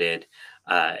Unlimited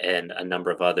and a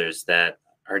number of others that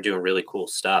are doing really cool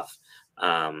stuff,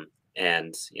 and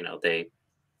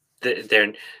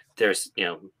there's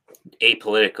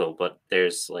apolitical, but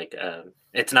there's like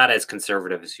it's not as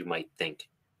conservative as you might think.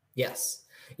 Yes.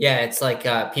 Yeah, it's like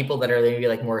people that are maybe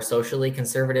like more socially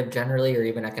conservative generally, or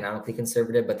even economically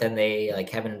conservative, but then they like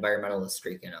have an environmentalist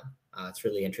streak in them. It's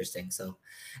really interesting. So,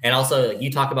 and also like, you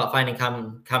talk about finding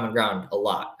common ground a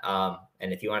lot.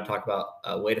 And if you want to talk about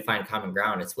a way to find common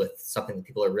ground, it's with something that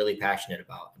people are really passionate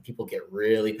about, and people get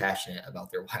really passionate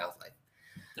about their wildlife.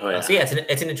 Oh yeah. So yeah,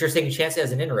 it's an interesting chance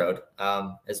as an inroad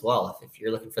as well. If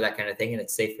you're looking for that kind of thing and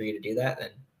it's safe for you to do that,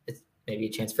 then it's maybe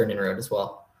a chance for an inroad as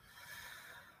well.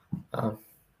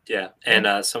 Yeah,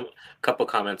 and some couple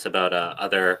comments about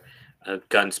other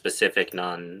gun-specific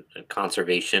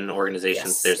non-conservation organizations.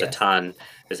 Yes, There's a yes. ton.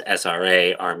 There's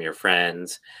SRA, Arm Your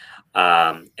Friends,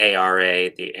 ARA,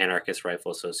 the Anarchist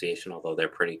Rifle Association, although they're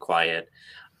pretty quiet.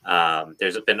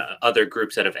 There's been other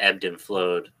groups that have ebbed and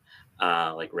flowed,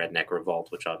 like Redneck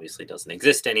Revolt, which obviously doesn't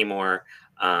exist anymore.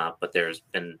 But there's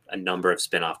been a number of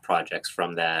spin-off projects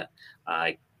from that.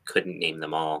 I couldn't name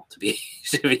them all, to be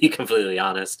completely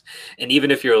honest. And even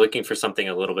if you're looking for something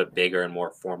a little bit bigger and more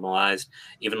formalized,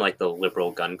 even like the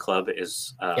Liberal Gun Club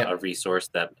is a resource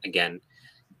that, again,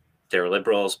 they're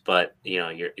liberals, but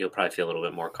you'll probably feel a little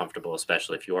bit more comfortable,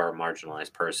 especially if you are a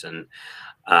marginalized person.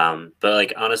 But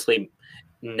like honestly,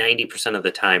 90% of the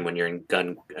time when you're in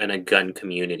a gun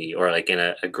community, or like in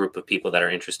a group of people that are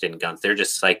interested in guns, they're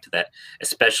just psyched that,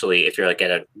 especially if you're like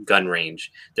at a gun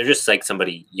range, they're just psyched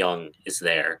somebody young is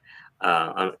there.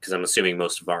 Because I'm assuming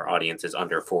most of our audience is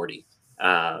under 40.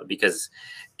 Because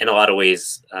in a lot of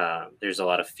ways, there's a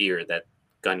lot of fear that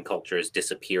gun culture is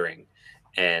disappearing.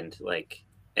 And like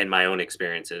in my own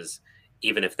experiences,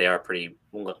 even if they are pretty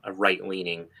right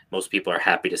leaning, most people are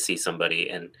happy to see somebody.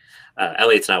 And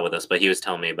Elliot's not with us, but he was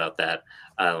telling me about that.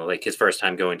 Like his first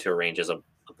time going to a range as a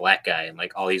black guy, and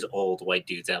like all these old white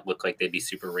dudes that look like they'd be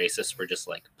super racist were just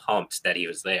like pumped that he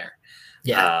was there.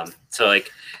 Yeah. So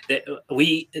like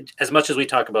we, as much as we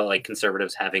talk about like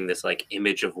conservatives having this like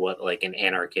image of what like an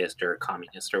anarchist or a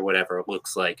communist or whatever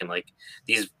looks like, and like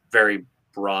these very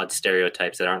broad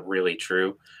stereotypes that aren't really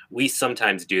true, we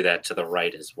sometimes do that to the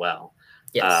right as well.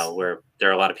 Yes. Where there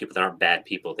are a lot of people that aren't bad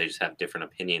people, they just have different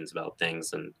opinions about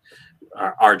things, and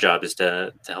our job is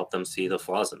to help them see the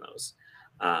flaws in those.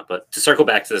 But to circle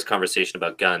back to this conversation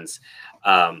about guns,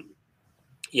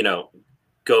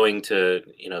 going to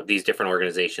these different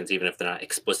organizations, even if they're not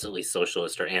explicitly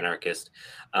socialist or anarchist,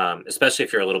 especially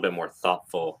if you're a little bit more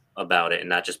thoughtful about it and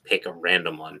not just pick a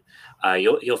random one,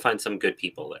 you'll find some good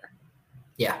people there.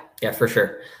 Yeah, for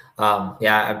sure.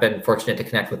 I've been fortunate to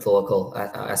connect with the local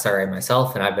SRA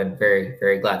myself, and I've been very,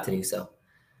 very glad to do so.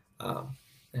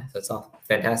 That's all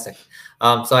fantastic.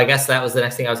 So I guess that was the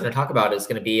next thing I was going to talk about, is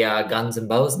going to be guns and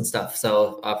bows and stuff.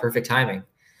 So perfect timing.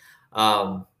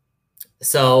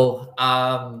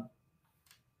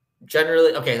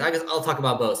 Generally, okay, I guess I'll talk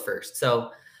about bows first.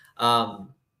 So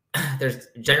there's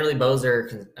generally bows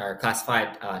are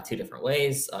classified two different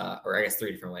ways, or I guess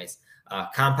three different ways.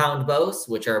 Compound bows,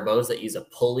 which are bows that use a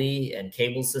pulley and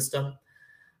cable system.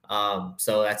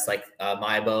 So that's like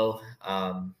my bow.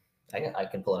 I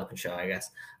can pull it up and show, I guess.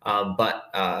 But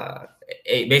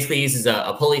it basically uses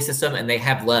a pulley system, and they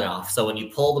have let off. So when you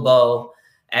pull the bow,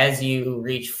 as you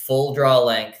reach full draw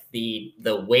length,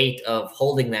 the weight of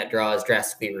holding that draw is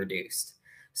drastically reduced.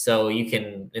 So you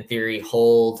can, in theory,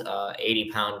 hold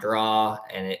 80-pound draw,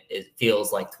 and it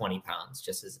feels like 20 pounds,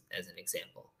 just as an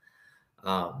example.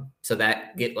 So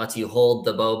that lets you hold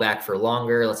the bow back for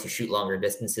longer, lets you shoot longer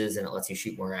distances, and it lets you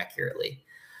shoot more accurately.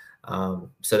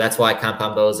 So that's why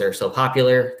compound bows are so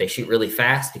popular. They shoot really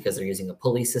fast because they're using a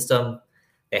pulley system.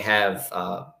 They have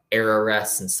arrow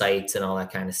rests and sights and all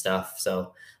that kind of stuff.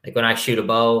 So like when I shoot a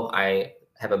bow, I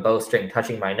have a bow string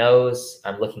touching my nose.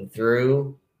 I'm looking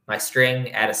through my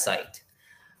string at a sight.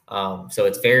 So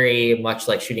it's very much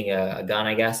like shooting a gun,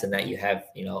 I guess, in that you have,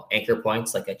 anchor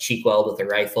points like a cheek weld with a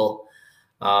rifle,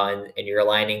 and you're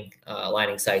aligning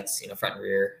sights, front and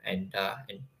rear, and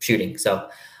shooting. So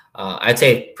I'd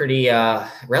say pretty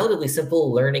relatively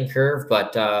simple learning curve,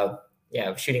 but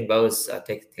yeah, shooting bows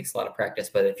takes a lot of practice.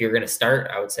 But if you're going to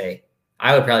start, I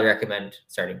would probably recommend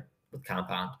starting with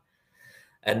compound.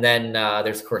 And then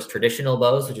there's, of course, traditional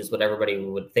bows, which is what everybody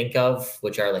would think of,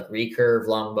 which are like recurve,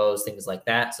 long bows, things like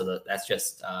that. So that's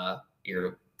just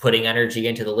you're putting energy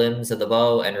into the limbs of the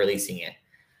bow and releasing it.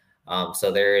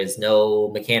 So there is no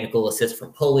mechanical assist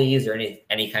from pulleys or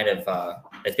any kind of,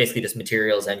 it's basically just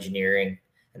materials engineering,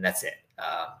 and that's it.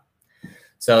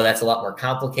 So that's a lot more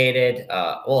complicated.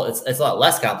 Well, it's a lot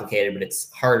less complicated, but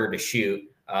it's harder to shoot.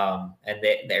 And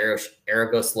the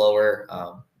arrow goes slower,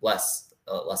 less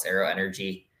arrow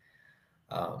energy.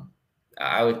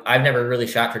 I've never really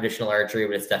shot traditional archery,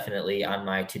 but it's definitely on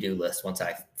my to-do list. Once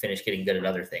I finish getting good at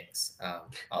other things,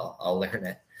 I'll learn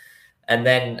it. And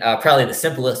then probably the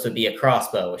simplest would be a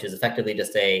crossbow, which is effectively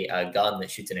just a gun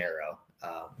that shoots an arrow.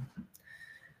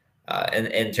 And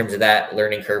in terms of that,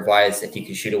 learning curve wise, if you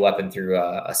could shoot a weapon through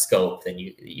a scope, then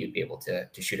you'd be able to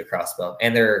shoot a crossbow.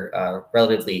 And they're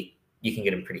relatively, you can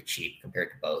get them pretty cheap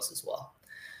compared to bows as well.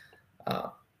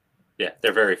 Yeah,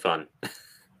 they're very fun.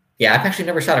 Yeah, I've actually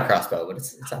never shot a crossbow, but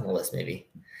it's on the list maybe.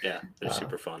 Yeah, they're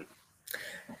super fun.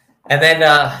 And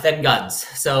then guns.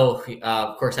 So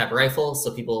of course, I have rifles.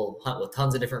 So people hunt with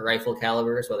tons of different rifle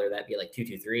calibers, whether that be like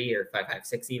 .223 or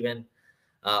 .556 even,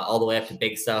 all the way up to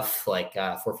big stuff like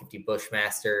 .450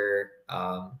 Bushmaster,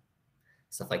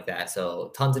 stuff like that.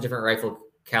 So tons of different rifle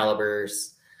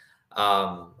calibers.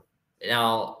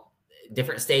 Now,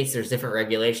 different states, there's different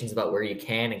regulations about where you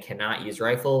can and cannot use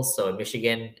rifles. So in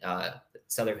Michigan,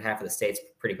 southern half of the state's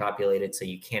pretty populated, so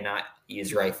you cannot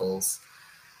use rifles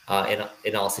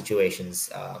in all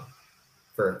situations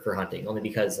for hunting, only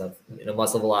because of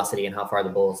muzzle velocity and how far the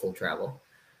bullets will travel.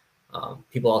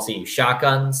 People also use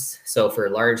shotguns. So for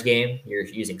large game, you're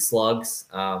using slugs,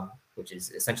 which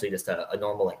is essentially just a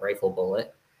normal like rifle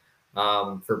bullet.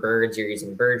 For birds, you're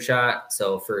using bird shot.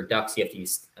 So for ducks, you have to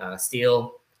use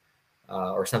steel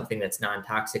or something that's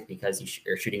non-toxic because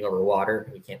you're shooting over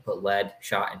water. You can't put lead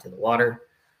shot into the water.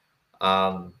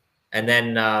 And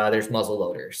then there's muzzle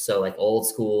loaders. So like old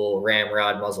school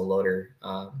ramrod muzzle loader.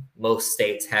 Most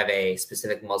states have a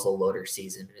specific muzzle loader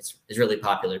season. It's really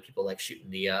popular. People like shooting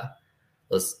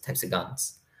those types of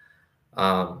guns.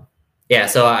 Yeah,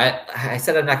 so I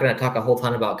said I'm not going to talk a whole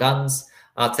ton about guns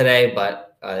today,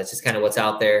 but it's just kind of what's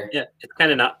out there. Yeah, it's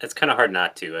kind of hard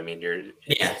not to. I mean,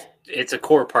 it's a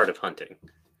core part of hunting.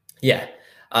 Yeah.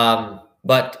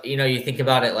 But you think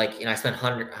about it like, I spent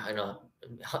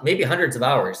maybe hundreds of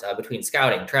hours between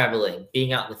scouting, traveling,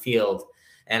 being out in the field,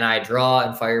 and I draw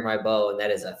and fire my bow, and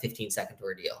that is a 15-second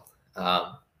ordeal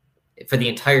for the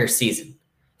entire season,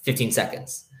 15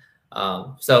 seconds.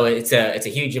 So it's a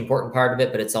huge important part of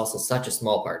it, but it's also such a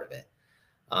small part of it.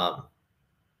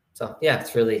 So yeah,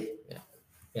 it's really,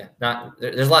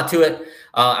 there's a lot to it.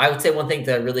 I would say one thing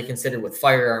to really consider with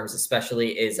firearms,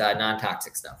 especially, is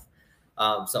non-toxic stuff.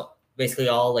 So basically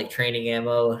all like training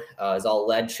ammo is all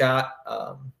lead shot.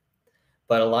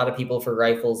 But a lot of people for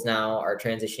rifles now are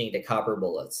transitioning to copper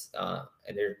bullets.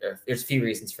 And there's a few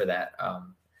reasons for that.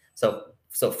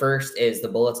 So first is the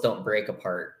bullets don't break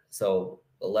apart. So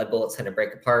the lead bullets tend to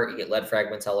break apart. You get lead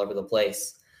fragments all over the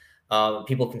place.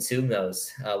 People consume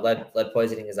those. Lead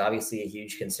poisoning is obviously a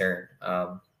huge concern.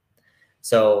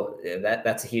 So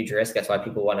that's a huge risk. That's why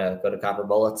people want to go to copper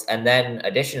bullets. And then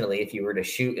additionally, if you were to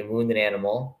shoot and wound an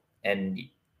animal and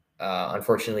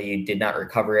unfortunately you did not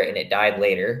recover it and it died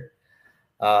later,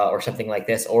 or something like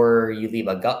this, or you leave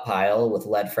a gut pile with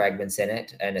lead fragments in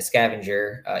it and a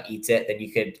scavenger eats it, then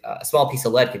you could, a small piece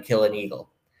of lead could kill an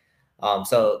eagle.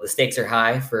 So the stakes are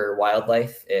high for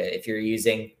wildlife if you're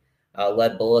using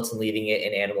lead bullets and leaving it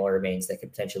in animal remains that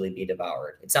could potentially be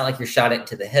devoured. It's not like you shot it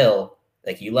into the hill,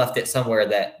 like you left it somewhere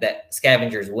that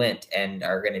scavengers went and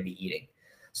are going to be eating.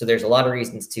 So there's a lot of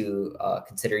reasons to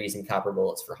consider using copper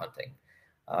bullets for hunting.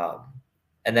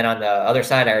 And then on the other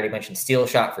side, I already mentioned steel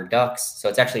shot for ducks. So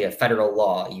it's actually a federal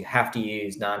law. You have to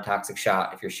use non-toxic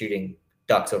shot if you're shooting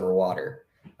ducks over water.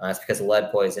 That's because of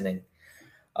lead poisoning.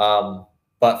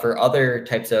 But for other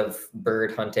types of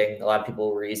bird hunting, a lot of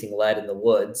people were using lead in the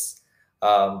woods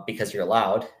because you're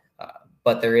allowed.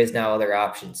 But there is now other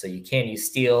options. So you can use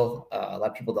steel. A lot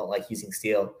of people don't like using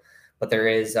steel. But there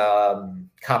is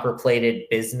copper-plated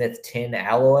bismuth tin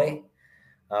alloy.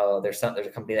 There's a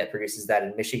company that produces that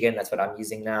in Michigan. That's what I'm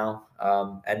using now.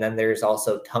 And then there's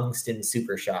also tungsten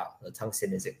super shot. The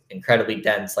tungsten is incredibly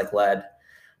dense, like lead.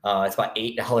 It's about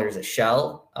 $8 a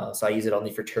shell. So I use it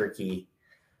only for turkey,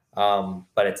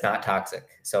 but it's not toxic.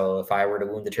 So if I were to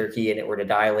wound the turkey and it were to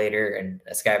die later and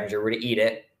a scavenger were to eat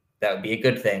it, that would be a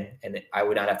good thing. And I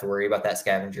would not have to worry about that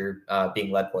scavenger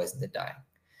being lead poisoned and dying.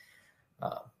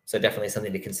 So definitely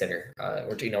something to consider.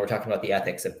 We're talking about the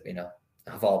ethics of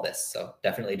all this. So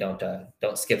definitely don't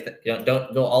skip that.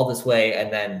 Don't go all this way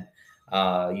and then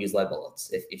use lead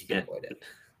bullets if you can avoid it.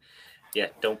 Yeah,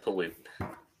 don't pollute.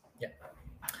 Yeah.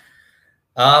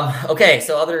 Okay,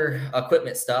 so other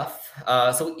equipment stuff.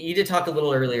 So you did talk a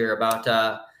little earlier about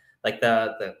like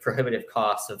the prohibitive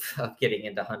costs of getting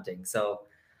into hunting. So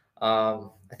I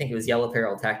think it was Yellow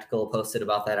Peril Tactical posted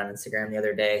about that on Instagram the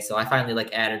other day. So I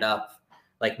finally added up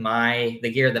like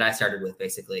the gear that I started with,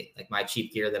 basically, like my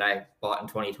cheap gear that I bought in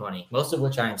 2020, most of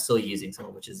which I am still using, some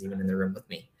of which is even in the room with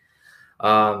me.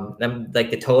 Then like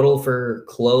the total for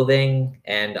clothing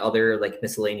and other like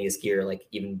miscellaneous gear, like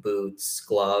even boots,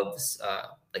 gloves,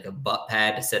 like a butt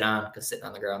pad to sit on because sitting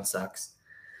on the ground sucks,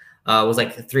 was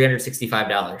like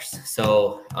 $365.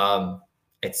 So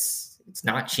it's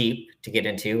not cheap to get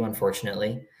into,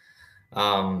 unfortunately.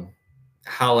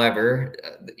 However,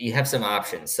 you have some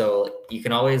options. So you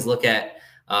can always look at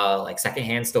like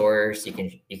secondhand stores. You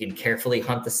can carefully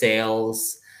hunt the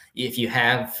sales. If you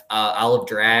have olive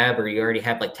drab or you already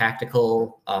have like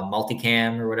tactical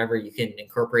multicam or whatever, you can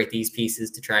incorporate these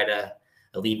pieces to try to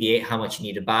alleviate how much you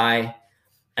need to buy.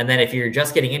 And then if you're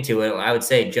just getting into it, I would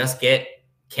say just get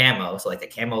camo. So like a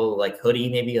camo like hoodie,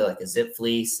 maybe like a zip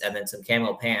fleece, and then some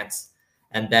camo pants,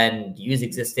 and then use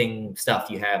existing stuff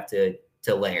you have to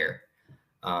layer.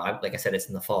 Like I said, it's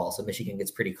in the fall, so Michigan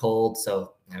gets pretty cold.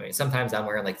 So, I mean, sometimes I'm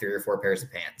wearing like 3 or 4 pairs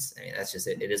of pants. I mean, that's just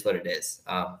it. It is what it is.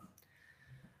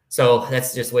 So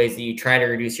that's just ways that you try to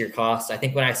reduce your costs. I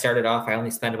think when I started off, I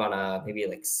only spent about maybe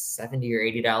like $70 or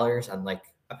 $80 on like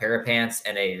a pair of pants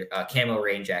and a camo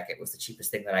rain jacket was the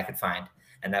cheapest thing that I could find.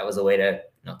 And that was a way to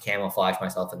camouflage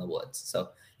myself in the woods. So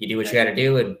you do what you got to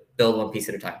do and build one piece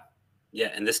at a time.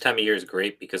 Yeah, and this time of year is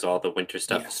great because all the winter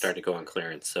stuff is starting to go on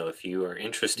clearance. So if you are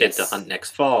interested to hunt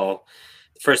next fall,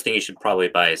 the first thing you should probably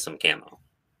buy is some camo.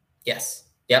 Yes.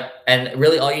 Yep. And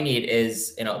really all you need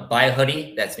is, buy a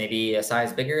hoodie that's maybe a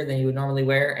size bigger than you would normally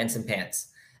wear and some pants.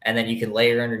 And then you can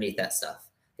layer underneath that stuff.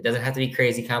 It doesn't have to be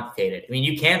crazy complicated. I mean,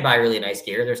 you can buy really nice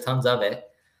gear. There's tons of it.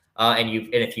 And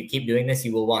if you keep doing this,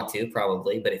 you will want to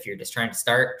probably. But if you're just trying to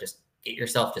start, just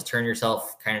turn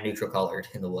yourself kind of neutral colored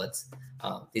in the woods.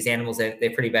 These animals, they're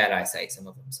pretty bad eyesight, some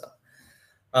of them. So,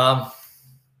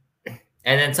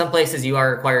 and then some places you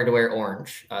are required to wear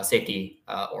orange, safety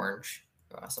orange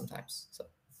sometimes. So,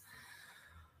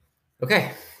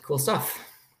 okay, cool stuff.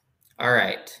 All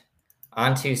right,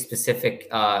 on to specific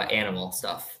animal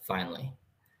stuff finally,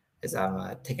 as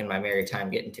I'm taking my merry time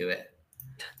getting to it.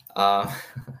 All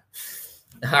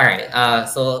right,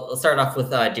 so let's start off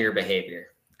with deer behavior.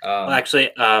 Well,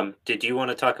 actually, did you want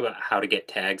to talk about how to get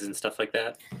tags and stuff like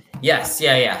that? Yes,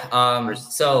 yeah. Or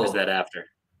is that after?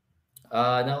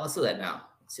 No, let's do that now.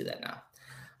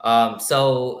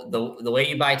 So the way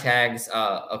you buy tags,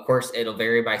 of course, it'll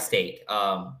vary by state.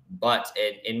 But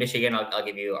in Michigan, I'll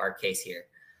give you our case here.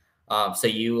 So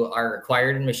you are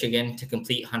required in Michigan to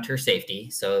complete hunter safety.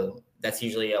 So that's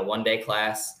usually a 1-day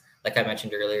class. Like I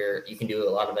mentioned earlier, you can do a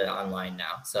lot of it online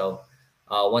now. So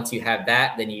once you have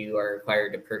that, then you are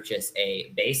required to purchase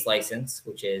a base license,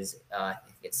 which is I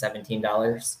think it's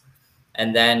 $17.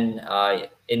 And then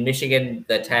in Michigan,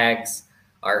 the tags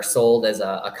are sold as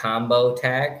a combo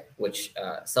tag, which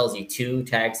sells you 2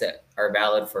 tags that are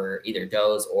valid for either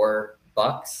does or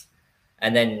bucks.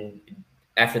 And then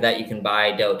after that, you can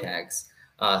buy doe tags.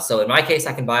 So in my case,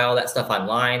 I can buy all that stuff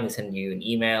online. They send you an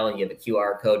email and you have a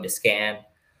QR code to scan.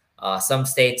 Some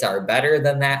states are better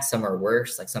than that. Some are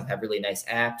worse. Like some have really nice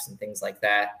apps and things like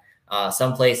that.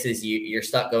 Some places you're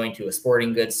stuck going to a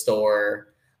sporting goods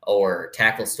store or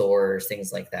tackle stores,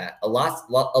 things like that. A lot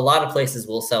of places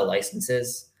will sell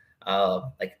licenses.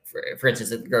 Like for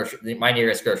instance, at the my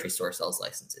nearest grocery store sells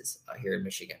licenses here in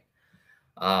Michigan,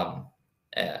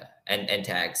 and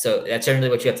tags. So that's generally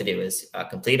what you have to do is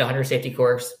complete a hunter safety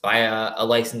course, buy a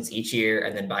license each year,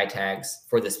 and then buy tags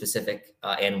for the specific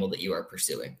animal that you are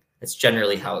pursuing. That's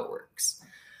generally how it works.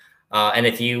 And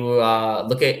if you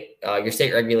look at your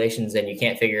state regulations and you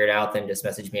can't figure it out, then just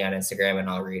message me on Instagram and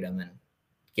I'll read them and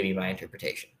give you my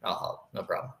interpretation. I'll help. No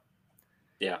problem.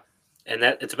 Yeah. And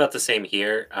that it's about the same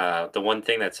here. The one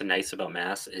thing that's nice about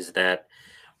Mass is that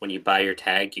when you buy your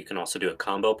tag, you can also do a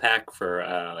combo pack for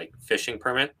like fishing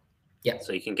permit. Yeah.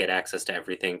 So you can get access to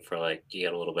everything for like, you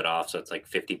get a little bit off. So it's like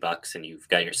 $50 and you've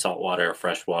got your saltwater,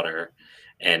 freshwater,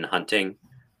 and hunting.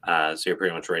 So you're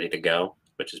pretty much ready to go,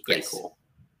 which is pretty cool.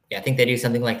 Yeah, I think they do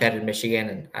something like that in Michigan,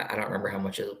 and I don't remember how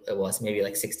much it was, maybe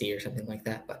like 60 or something like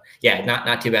that. But yeah,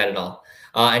 not too bad at all.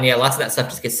 And yeah, lots of that stuff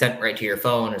just gets sent right to your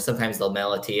phone, or sometimes they'll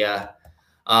mail it to you.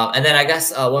 And then I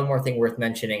guess one more thing worth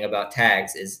mentioning about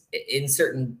tags is in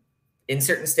certain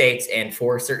states and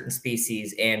for certain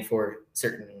species and for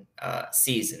certain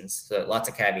seasons. So lots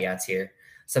of caveats here.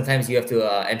 Sometimes you have to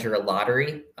enter a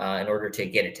lottery in order to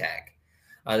get a tag.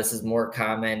 This is more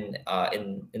common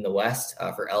in the West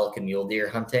for elk and mule deer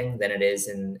hunting than it is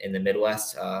in the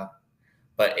Midwest.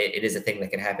 But it is a thing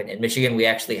that can happen. In Michigan, we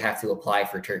actually have to apply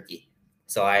for turkey.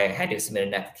 So I had to submit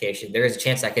an application. There is a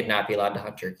chance I could not be allowed to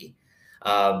hunt turkey.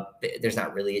 There's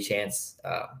not really a chance,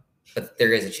 but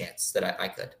there is a chance that I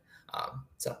could.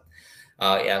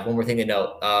 Yeah, one more thing to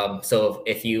note. So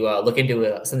if you look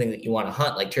into something that you want to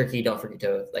hunt, like turkey, don't forget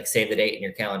to like save the date in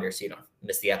your calendar so you don't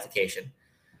miss the application.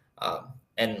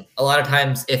 And a lot of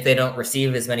times, if they don't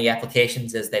receive as many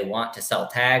applications as they want to sell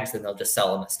tags, then they'll just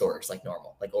sell them at stores like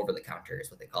normal, like over the counter is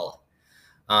what they call it.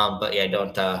 But yeah,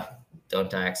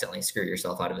 don't accidentally screw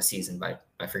yourself out of a season by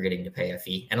forgetting to pay a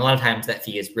fee. And a lot of times that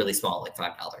fee is really small, like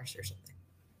 $5 or something.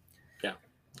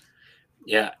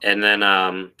 Yeah. And then,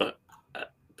 but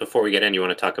before we get in, you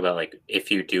want to talk about like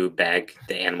if you do bag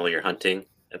the animal you're hunting,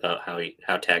 about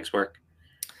how tags work?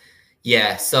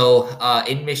 Yeah. So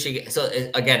in Michigan, so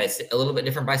again, it's a little bit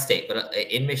different by state, but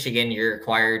in Michigan, you're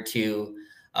required to.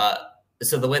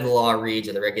 So the way the law reads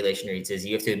or the regulation reads is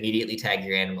you have to immediately tag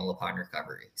your animal upon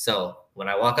recovery. So when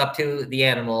I walk up to the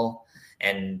animal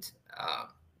and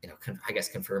I guess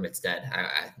confirm it's dead.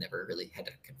 I've never really had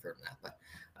to confirm that, but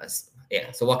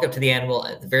yeah. So walk up to the animal.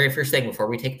 The very first thing before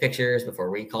we take pictures, before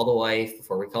we call the wife,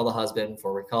 before we call the husband,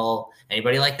 before we call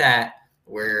anybody like that,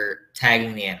 we're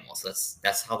tagging the animal. So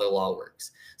that's how the law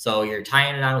works. So you're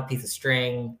tying it on with a piece of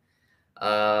string,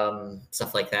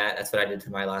 stuff like that. That's what I did to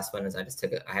my last one. Is I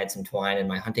had some twine in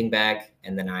my hunting bag,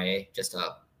 and then I just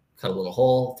cut a little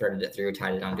hole, threaded it through,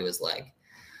 tied it onto his leg.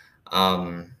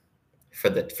 For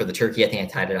the turkey, I think I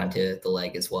tied it onto the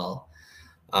leg as well.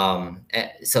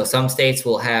 So some states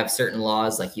will have certain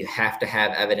laws, like you have to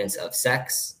have evidence of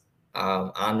sex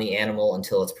on the animal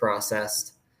until it's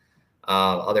processed.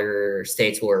 Other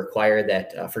states will require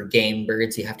that for game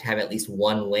birds, you have to have at least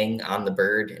one wing on the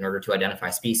bird in order to identify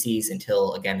species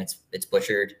until, again, it's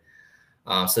butchered.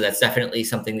 So that's definitely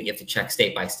something that you have to check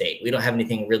state by state. We don't have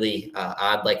anything really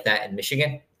odd like that in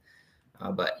Michigan,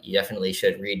 but you definitely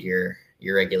should read your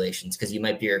regulations because you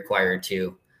might be required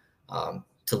to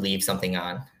leave something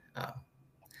on.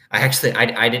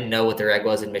 I didn't know what the reg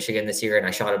was in Michigan this year, and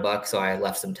I shot a buck, so I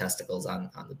left some testicles on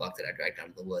the buck that I dragged out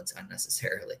of the woods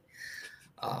unnecessarily.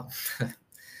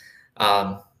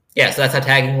 Yeah, so that's how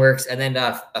tagging works. And then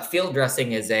a field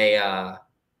dressing is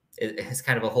is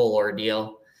kind of a whole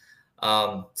ordeal.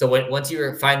 So once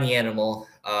you find the animal,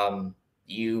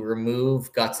 you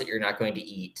remove guts that you're not going to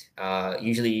eat.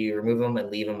 Usually you remove them and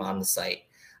leave them on the site.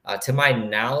 To my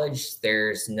knowledge,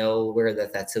 there's nowhere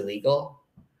that's illegal.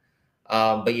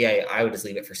 But yeah, I would just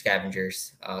leave it for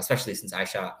scavengers, especially since I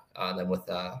shot them with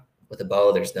a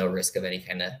bow. There's no risk of any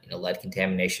kind of lead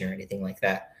contamination or anything like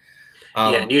that.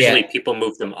 And usually people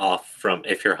move them off from,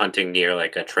 if you're hunting near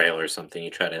like a trail or something, you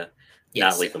try to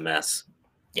not leave a mess.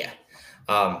 Yeah.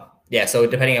 Yeah. So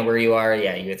depending on where you are,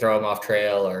 you throw them off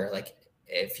trail, or like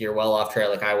if you're well off trail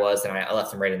like I was, then I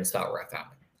left them right in the spot where I found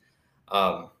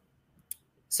them.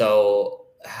 So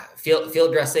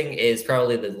field dressing is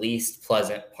probably the least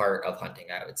pleasant part of hunting,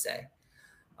 I would say.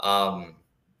 I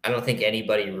don't think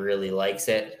anybody really likes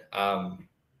it.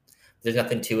 There's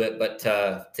nothing to it but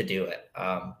to do it.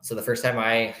 So the first time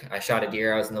I shot a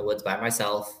deer, I was in the woods by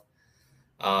myself.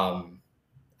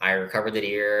 I recovered the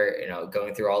deer,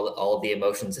 going through all of the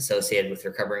emotions associated with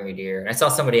recovering a deer. And I saw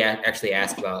somebody actually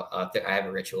ask about if I have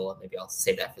a ritual. Maybe I'll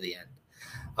save that for the end.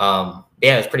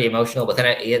 Yeah, it was pretty emotional. But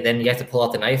then you have to pull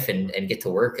out the knife and get to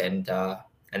work, and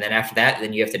then after that,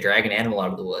 then you have to drag an animal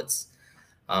out of the woods.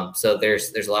 So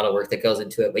there's a lot of work that goes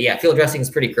into it. But yeah, field dressing is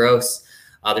pretty gross.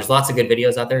 There's lots of good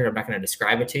videos out there. I'm not going to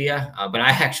describe it to you, but I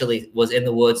actually was in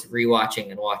the woods rewatching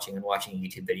and watching a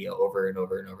YouTube video over and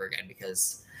over and over again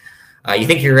because you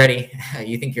think you're ready,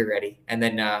 and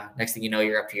then next thing you know,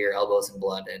 you're up to your elbows in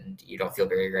blood and you don't feel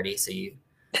very ready, so you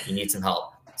need some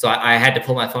help. So I had to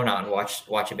pull my phone out and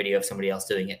watch a video of somebody else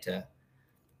doing it to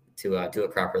do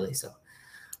it properly. So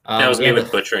that was me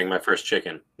with butchering my first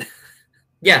chicken.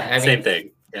 Yeah, I mean, same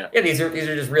thing. Yeah, these are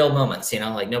just real moments,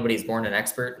 like nobody's born an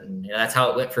expert, and that's how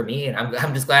it went for me. And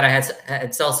I'm just glad I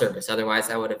had cell service.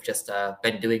 Otherwise, I would have just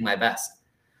been doing my best.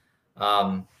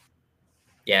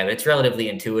 Yeah, it's relatively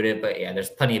intuitive, but yeah, there's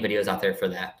plenty of videos out there for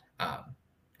that.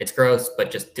 It's gross, but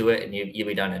just do it, and you'll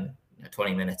be done in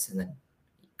 20 minutes, and then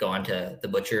go on to the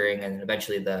butchering, and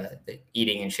eventually the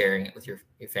eating and sharing it with your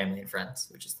family and friends,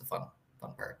 which is the fun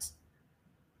parts.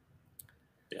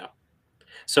 Yeah.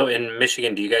 So in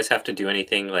Michigan, do you guys have to do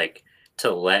anything like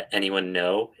to let anyone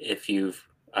know if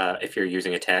you're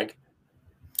using a tag?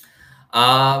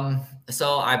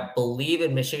 So I believe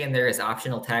in Michigan there is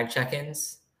optional tag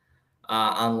check-ins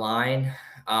online.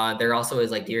 There also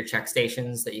is like deer check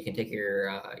stations that you can take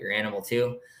your animal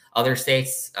to. Other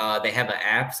states, they have an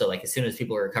app. So like as soon as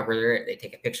people recover there, they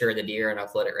take a picture of the deer and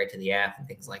upload it right to the app and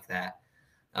things like that.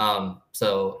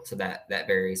 So that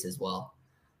varies as well.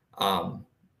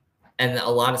 And a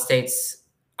lot of states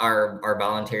are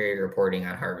voluntary reporting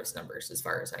on harvest numbers, as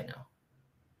far as I know.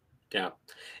 Yeah,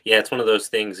 it's one of those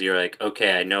things you're like,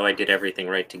 okay, I know I did everything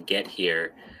right to get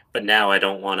here, but now I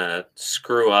don't want to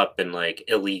screw up and like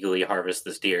illegally harvest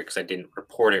this deer because I didn't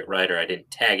report it right or I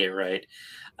didn't tag it right.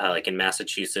 Like in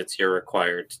Massachusetts, you're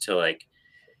required to like,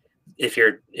 if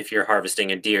you're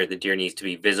harvesting a deer, the deer needs to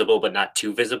be visible but not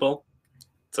too visible.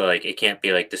 So like it can't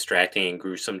be like distracting and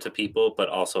gruesome to people, but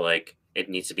also like it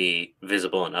needs to be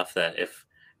visible enough that if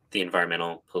the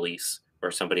environmental police or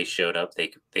somebody showed up, they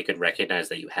could recognize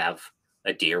that you have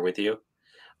a deer with you.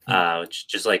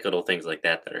 Just like little things like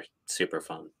that are super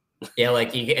fun. Yeah,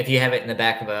 like if you have it in the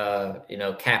back of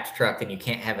a capped truck, then you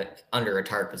can't have it under a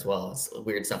tarp as well. It's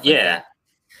weird stuff like that.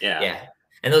 Yeah.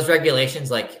 And those regulations,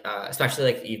 like especially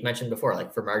like you've mentioned before,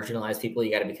 like for marginalized people,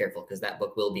 you got to be careful because that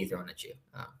book will be thrown at you.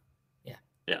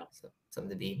 Yeah. So something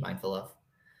to be mindful of.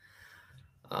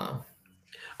 All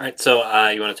right. So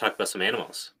you want to talk about some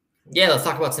animals? Yeah, let's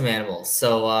talk about some animals.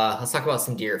 So let's talk about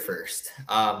some deer first.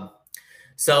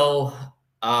 So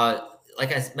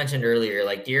like I mentioned earlier,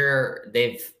 like deer,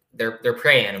 they're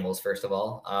prey animals. First of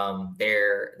all,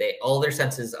 all their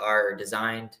senses are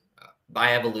designed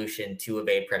by evolution to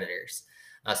evade predators.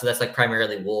 So that's like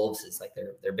primarily wolves is like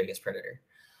their biggest predator,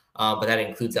 but that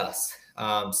includes us.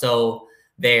 So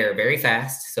they're very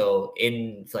fast. So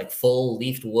in like full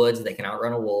leafed woods, they can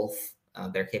outrun a wolf.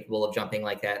 They're capable of jumping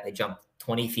like that. They jump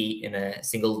 20 feet in a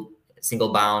single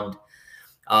bound.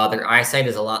 Their eyesight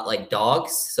is a lot like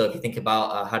dogs. So if you think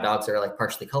about how dogs are like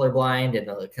partially colorblind and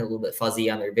like a little bit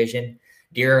fuzzy on their vision,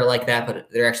 deer are like that, but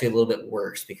they're actually a little bit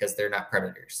worse because they're not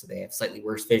predators. So they have slightly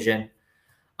worse vision.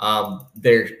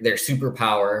 Their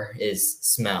superpower is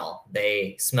smell.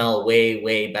 They smell way,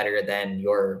 way better than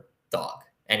your dog,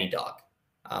 any dog.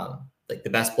 Like the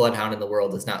best bloodhound in the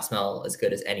world does not smell as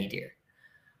good as any deer.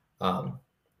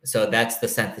 So that's the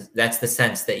sense. That's the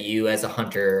sense that you, as a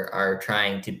hunter, are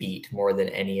trying to beat more than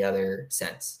any other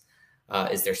sense.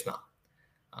 Is their smell?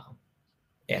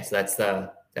 So that's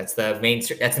the main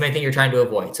thing you're trying to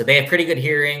avoid. So they have pretty good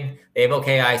hearing. They have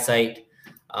okay eyesight.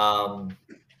 But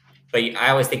I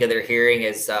always think of their hearing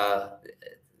as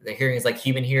their hearing is like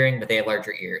human hearing, but they have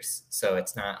larger ears. So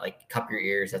it's not like cup your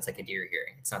ears. That's like a deer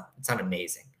hearing. It's not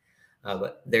amazing.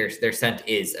 But their scent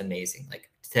is amazing. Like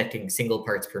detecting single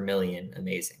parts per million,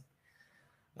 amazing.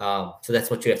 So that's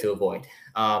what you have to avoid.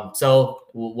 So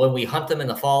when we hunt them in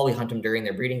the fall, we hunt them during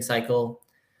their breeding cycle,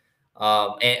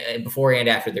 and before and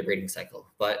after their breeding cycle.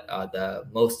 But the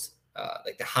most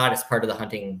like the hottest part of the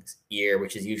hunting year,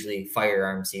 which is usually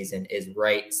firearm season, is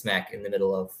right smack in the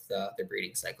middle of the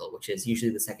breeding cycle, which is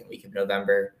usually the second week of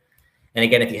November. And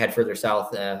again, if you head further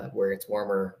south where it's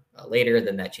warmer later,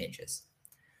 then that changes.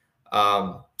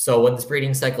 So when this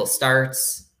breeding cycle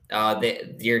starts,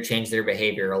 the deer change their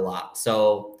behavior a lot.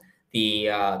 So the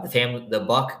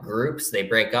buck groups, they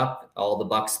break up, all the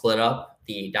bucks split up.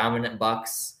 The dominant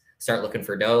bucks start looking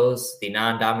for does. The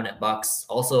non-dominant bucks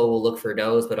also will look for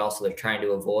does, but also they're trying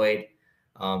to avoid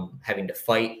having to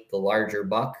fight the larger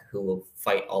buck who will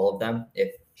fight all of them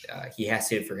if he has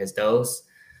to for his does.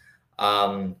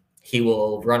 He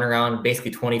will run around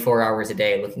basically 24 hours a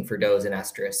day looking for does in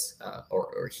estrus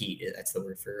or heat. That's the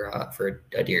word for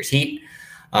a deer's heat.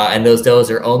 And those does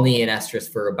are only in estrus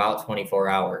for about 24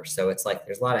 hours. So it's like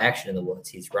there's a lot of action in the woods.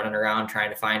 He's running around trying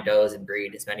to find does and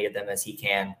breed as many of them as he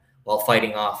can while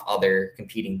fighting off other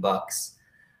competing bucks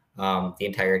the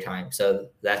entire time. So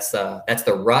that's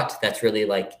the rut. That's really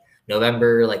like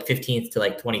November, like 15th to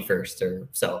like 21st or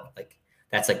so. Like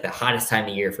that's like the hottest time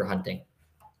of year for hunting.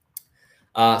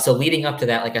 So leading up to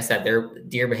that, like I said, their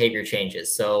deer behavior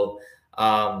changes. So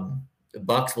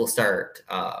bucks will start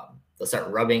they'll start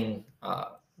rubbing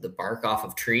the bark off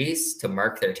of trees to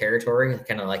mark their territory,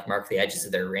 kind of like mark the edges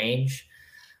of their range.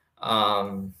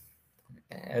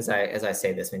 As I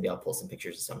say this, maybe I'll pull some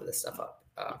pictures of some of this stuff up.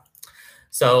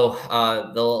 So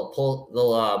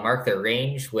they'll mark their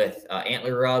range with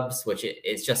antler rubs, which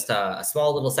is just a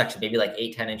small little section, maybe like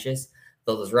 8-10 inches.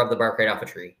 They'll just rub the bark right off a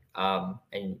tree,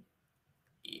 and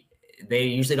they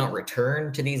usually don't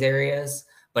return to these areas,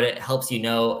 but it helps you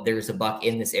know there's a buck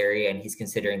in this area and he's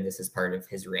considering this as part of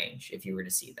his range if you were to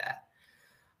see that.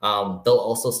 They'll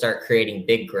also start creating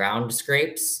big ground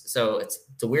scrapes. So it's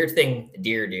a weird thing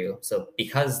deer do. So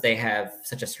because they have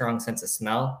such a strong sense of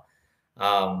smell,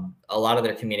 a lot of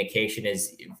their communication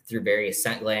is through various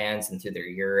scent glands and through their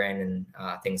urine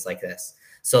and things like this.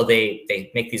 So they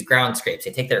make these ground scrapes.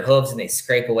 They take their hooves and they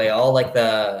scrape away all like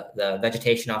the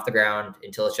vegetation off the ground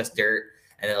until it's just dirt,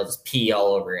 and then they'll just pee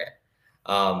all over it.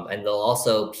 And they'll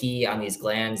also pee on these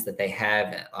glands that they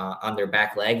have on their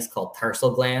back legs called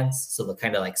tarsal glands. So they'll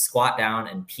kind of like squat down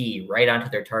and pee right onto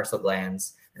their tarsal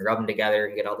glands and rub them together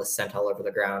and get all the scent all over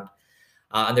the ground.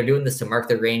 And they're doing this to mark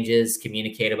their ranges,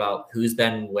 communicate about who's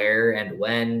been where and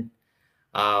when,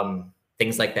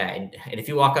 things like that. And if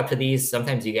you walk up to these,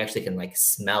 sometimes you actually can like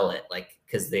smell it, like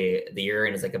because the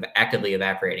urine is like actively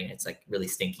evaporating. It's like really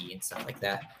stinky and stuff like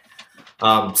that.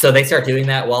 So they start doing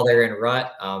that while they're in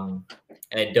rut.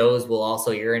 And does will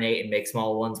also urinate and make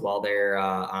small ones while they're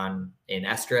in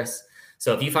estrus.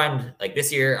 So if you find, like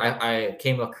this year, I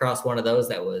came across one of those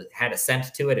that had a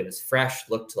scent to it. It was fresh,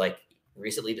 looked like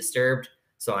recently disturbed.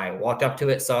 So I walked up to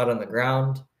it, saw it on the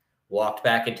ground, walked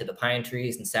back into the pine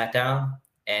trees and sat down.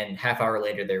 And half hour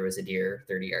later, there was a deer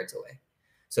 30 yards away.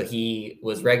 So he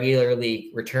was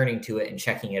regularly returning to it and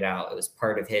checking it out. It was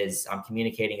part of his, I'm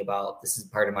communicating about, this is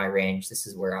part of my range. This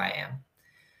is where I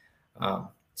am.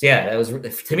 So yeah, that was,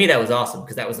 to me, that was awesome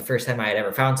because that was the first time I had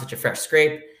ever found such a fresh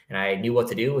scrape, and I knew what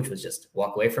to do, which was just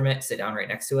walk away from it, sit down right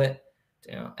next to it,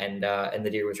 and the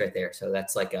deer was right there. So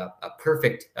that's like a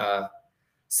perfect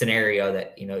scenario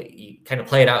that, you kind of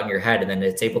play it out in your head, and then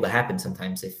it's able to happen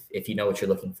sometimes if you know what you're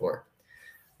looking for.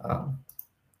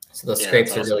 So those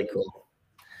scrapes are really cool.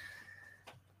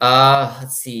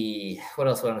 Let's see, what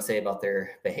else do I want to say about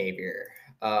their behavior?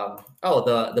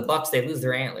 The bucks, they lose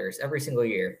their antlers every single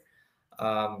year.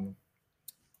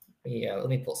 Yeah, let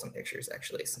me pull some pictures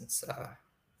actually, since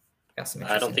got some.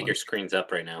 I don't think your screen's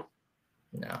up right now.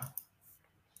 No.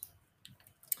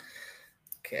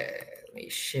 Okay, let me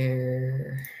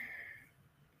share.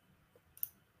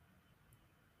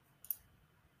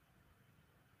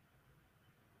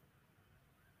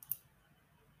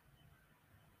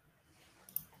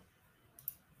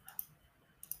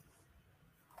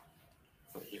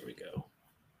 Oh, here we go.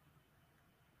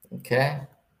 Okay.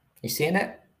 You seeing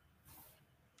it?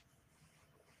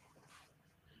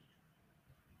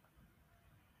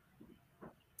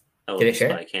 Oh, did it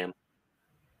share? Spy cam.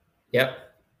 Yep.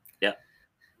 Yep.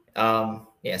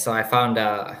 Yeah. So I found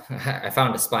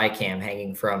a spy cam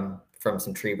hanging from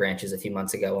some tree branches a few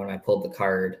months ago. When I pulled the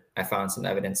card, I found some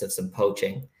evidence of some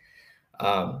poaching.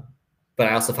 But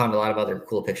I also found a lot of other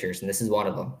cool pictures, and this is one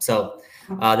of them. So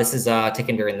this is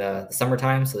taken during the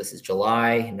summertime. So this is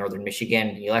July in northern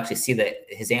Michigan. You'll actually see that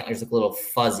his antlers look a little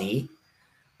fuzzy.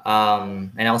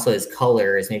 And also his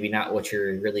color is maybe not what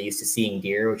you're really used to seeing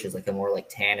deer, which is like a more like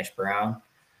tannish brown.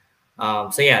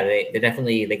 So yeah,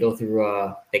 they go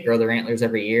through, they grow their antlers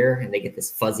every year, and they get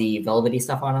this fuzzy velvety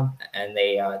stuff on them, and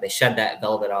they shed that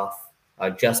velvet off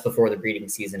just before the breeding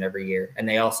season every year. And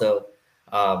they also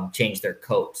change their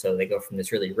coat. So they go from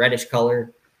this really reddish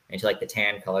color into like the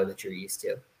tan color that you're used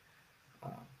to.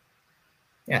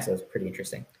 Yeah, so it's pretty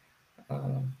interesting. Let's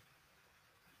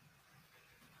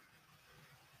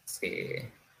see.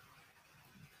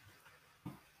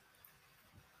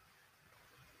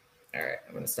 All right,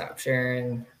 I'm going to stop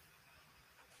sharing.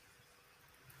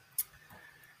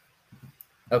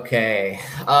 Okay.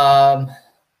 Let's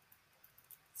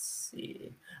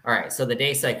see. All right, so the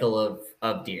day cycle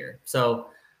of deer. So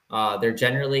They're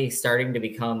generally starting to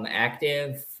become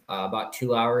active about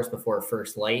 2 hours before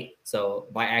first light. So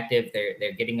by active,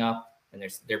 they're getting up and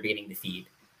they're beginning to feed.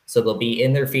 So they'll be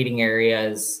in their feeding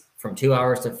areas from 2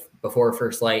 hours before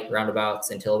first light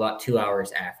roundabouts until about 2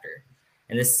 hours after.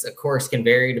 And this, of course, can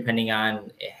vary depending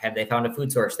on, have they found a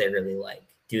food source they really like?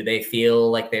 Do they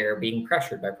feel like they're being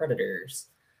pressured by predators?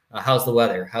 How's the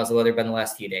weather? How's the weather been the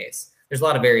last few days? There's a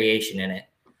lot of variation in it.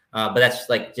 But that's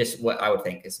like just what I would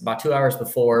think is about 2 hours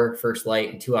before first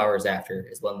light and 2 hours after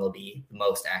is when they'll be the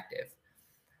most active.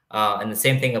 And the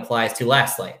same thing applies to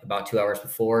last light. About 2 hours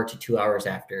before to 2 hours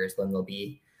after is when they'll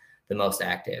be the most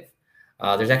active.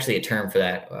 There's actually a term for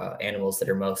that, animals that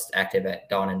are most active at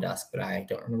dawn and dusk, but I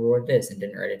don't remember what it is and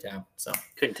didn't write it down. So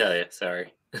couldn't tell you.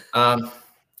 Sorry.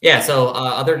 Yeah. So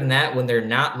other than that, when they're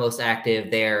not most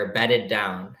active, they're bedded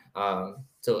down.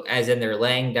 So as in they're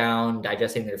laying down,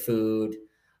 digesting their food,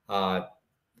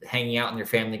 hanging out in their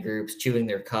family groups, chewing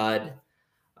their cud.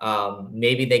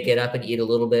 Maybe they get up and eat a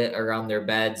little bit around their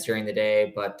beds during the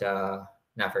day, but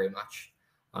not very much.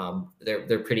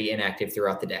 They're pretty inactive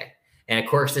throughout the day. And of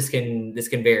course, this can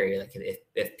vary. Like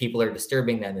if people are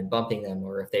disturbing them and bumping them,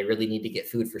 or if they really need to get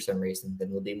food for some reason, then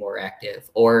they'll be more active.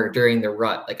 Or during the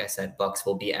rut, like I said, bucks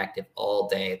will be active all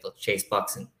day. They'll chase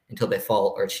bucks until they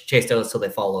fall, or chase does till they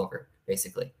fall over,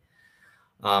 basically.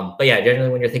 But yeah, generally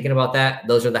when you're thinking about that,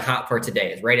 those are the hot parts of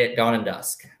day, is right at dawn and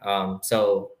dusk.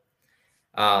 So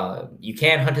you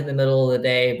can hunt in the middle of the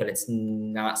day, but it's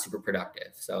not super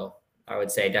productive. So I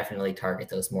would say definitely target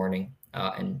those morning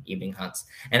and evening hunts.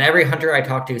 And every hunter I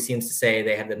talk to seems to say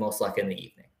they have the most luck in the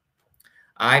evening.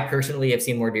 I personally have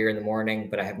seen more deer in the morning,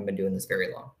 but I haven't been doing this very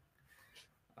long.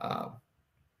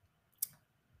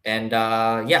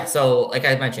 Yeah, so like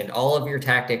I mentioned, all of your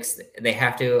tactics, they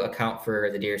have to account for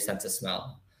the deer's sense of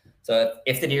smell. So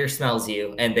if the deer smells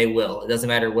you, and they will, it doesn't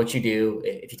matter what you do.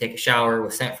 If you take a shower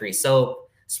with scent-free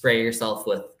soap, spray yourself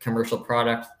with commercial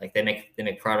product, like they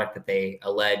make product that they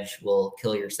allege will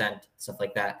kill your scent, stuff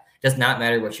like that. It does not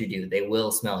matter what you do. They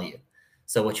will smell you.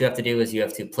 So what you have to do is you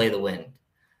have to play the wind.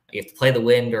 You have to play the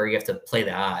wind, or you have to play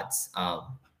the odds,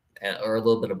 or a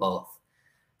little bit of both.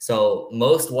 So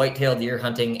most whitetail deer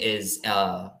hunting is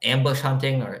ambush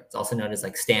hunting, or it's also known as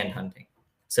like stand hunting.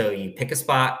 So you pick a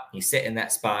spot, you sit in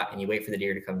that spot, and you wait for the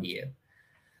deer to come to you.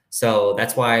 So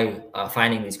that's why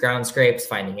finding these ground scrapes,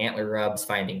 finding antler rubs,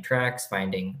 finding tracks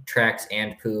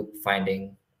and poop,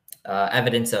 finding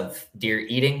evidence of deer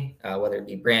eating, whether it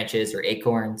be branches or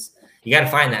acorns, you got to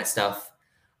find that stuff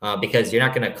because you're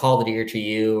not going to call the deer to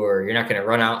you, or you're not going to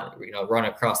run out, run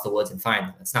across the woods and find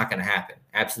them. That's not going to happen.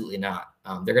 Absolutely not.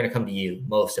 They're going to come to you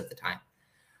most of the time.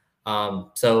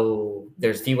 So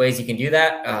there's a few ways you can do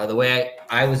that. The way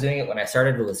I was doing it when I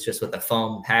started was just with a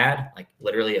foam pad, like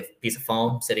literally a piece of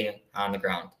foam sitting on the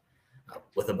ground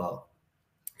with a bow.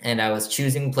 And I was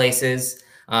choosing places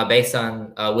based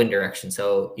on wind direction.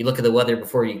 So you look at the weather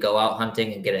before you go out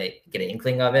hunting and get an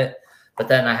inkling of it. But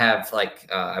then I have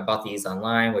I bought these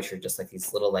online, which are just like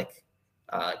these little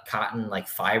cotton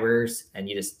fibers, and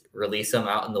you just release them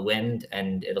out in the wind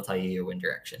and it'll tell you your wind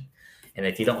direction. And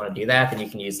if you don't want to do that, then you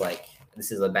can use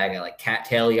this is a bag of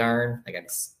cattail yarn. I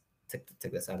just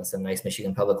took this out of some nice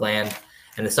Michigan public land.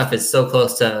 And the stuff is so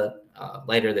close to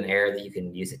lighter than air that you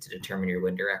can use it to determine your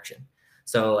wind direction.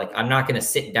 So I'm not going to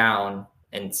sit down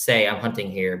and say I'm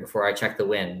hunting here before I check the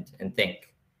wind and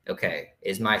think, okay,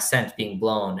 is my scent being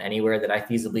blown anywhere that I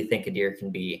feasibly think a deer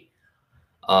can be?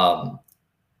 And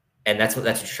that's what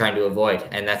you're trying to avoid.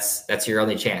 And that's your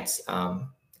only chance.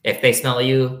 If they smell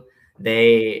you,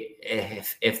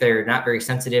 if they're not very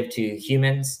sensitive to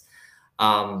humans,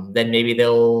 then maybe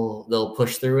they'll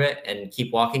push through it and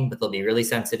keep walking, but they'll be really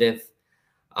sensitive.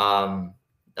 A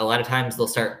lot of times they'll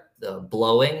start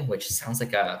blowing, which sounds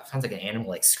like an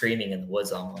animal screaming in the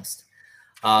woods almost.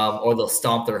 Or they'll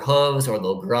stomp their hooves, or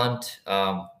they'll grunt,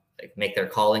 make their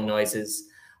calling noises.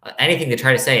 Anything to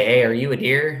try to say, hey, are you a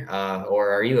deer?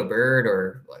 Or are you a bird?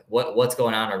 Or what's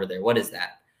going on over there? What is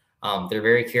that? They're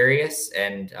very curious,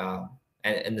 and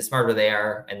the smarter they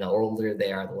are and the older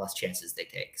they are, the less chances they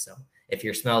take. So if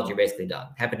you're smelled, you're basically done.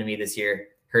 Happened to me this year.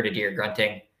 Heard a deer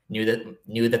grunting, knew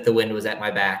that the wind was at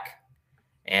my back,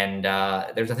 and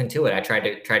there's nothing to it. I tried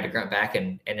to grunt back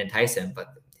and entice him,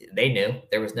 but they knew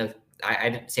there was no. I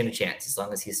didn't stand a chance as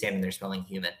long as he's standing there smelling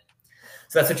human.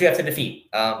 So that's what you have to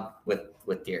defeat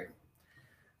with deer.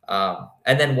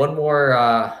 And then one more.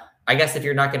 I guess if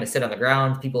you're not going to sit on the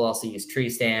ground, people also use tree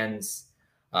stands,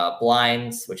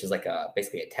 blinds, which is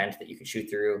basically a tent that you can shoot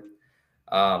through.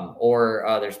 Or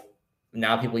there's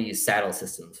now people use saddle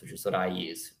systems, which is what I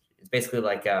use. It's basically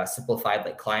like a simplified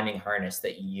climbing harness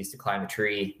that you use to climb a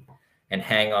tree and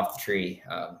hang off the tree.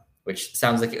 which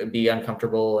sounds like it would be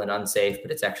uncomfortable and unsafe,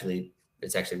 but it's actually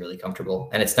really comfortable.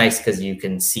 And it's nice because you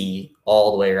can see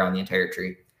all the way around the entire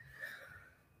tree.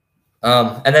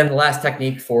 And then the last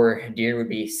technique for deer would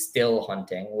be still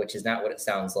hunting, which is not what it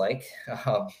sounds like.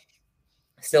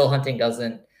 Still hunting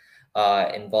doesn't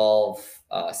involve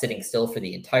sitting still for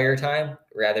the entire time.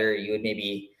 Rather, you would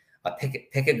maybe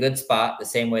pick a good spot the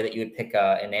same way that you would pick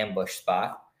an ambush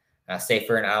spot. Stay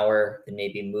for an hour, then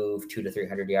maybe move 200 to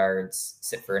 300 yards,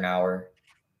 sit for an hour,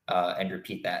 and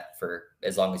repeat that for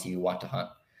as long as you want to hunt.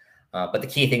 But the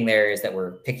key thing there is that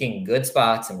we're picking good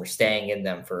spots and we're staying in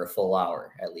them for a full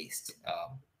hour at least,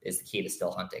 is the key to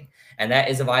still hunting. And that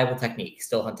is a viable technique.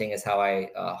 Still hunting is how I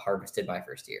harvested my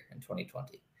first deer in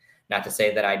 2020. Not to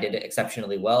say that I did it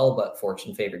exceptionally well, but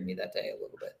fortune favored me that day a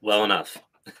little bit. Well enough.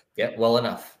 Yep, well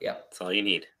enough. Yep. That's all you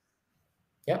need.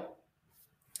 Yep.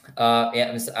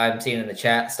 Yeah, I'm seeing in the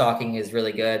chat, stalking is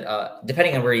really good.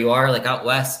 Depending on where you are, like out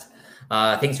west,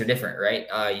 things are different,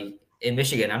 right? In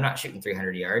Michigan, I'm not shooting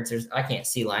 300 yards. I can't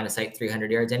see line of sight 300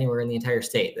 yards anywhere in the entire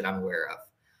state that I'm aware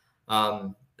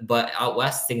of. But out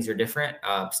west, things are different.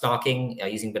 Stalking,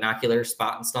 using binoculars,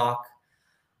 spot and stalk.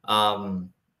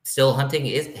 Still hunting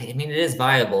it is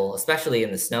viable, especially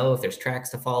in the snow if there's tracks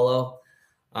to follow.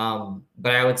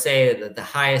 But I would say that the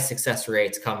highest success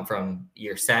rates come from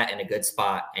you're sat in a good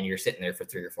spot and you're sitting there for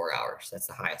 3 or 4 hours. That's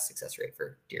the highest success rate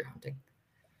for deer hunting.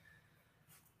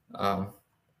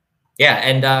 Yeah,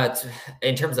 and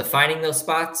in terms of finding those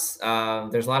spots,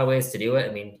 there's a lot of ways to do it.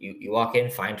 I mean, you walk in,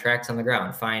 find tracks on the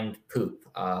ground, find poop,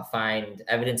 find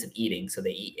evidence of eating. So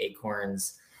they eat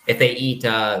acorns. If they eat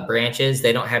branches,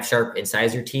 they don't have sharp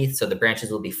incisor teeth, so the branches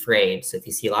will be frayed. So if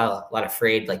you see a lot of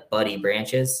frayed, like buddy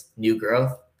branches, new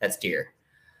growth, that's deer.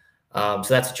 So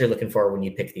that's what you're looking for when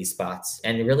you pick these spots.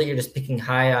 And really, you're just picking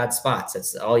high odd spots.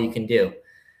 That's all you can do.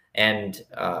 And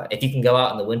if you can go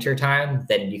out in the winter time,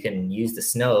 then you can use the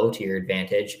snow to your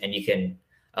advantage, and you can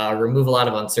remove a lot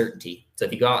of uncertainty. So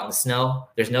if you go out in the snow,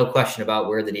 there's no question about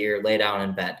where the deer lay down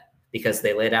in bed, because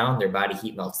they lay down, their body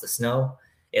heat melts the snow.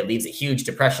 It leaves a huge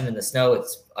depression in the snow.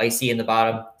 It's icy in the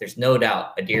bottom. There's no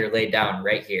doubt a deer laid down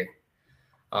right here.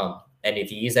 And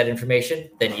if you use that information,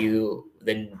 then you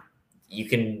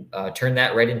can turn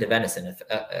that right into venison,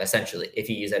 essentially, if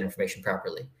you use that information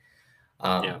properly.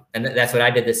 And that's what I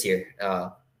did this year.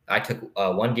 I took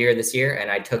one deer this year,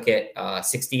 and I took it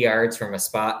 60 yards from a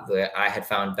spot that I had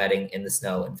found bedding in the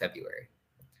snow in February.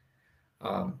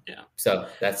 So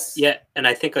that's and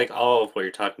I think like all of what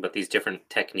you're talking about, these different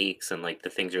techniques and like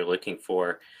the things you're looking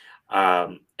for,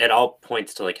 it all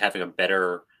points to like having a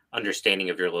better understanding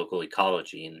of your local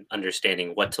ecology and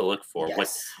understanding what to look for.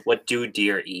 Yes. What do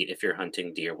deer eat if you're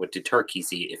hunting deer? What do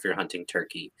turkeys eat if you're hunting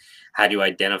turkey? How do you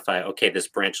identify, okay, this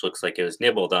branch looks like it was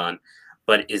nibbled on,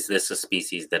 but is this a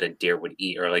species that a deer would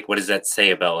eat? Or like, what does that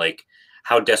say about like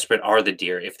how desperate are the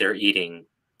deer if they're eating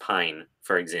pine,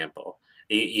 for example?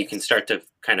 You can start to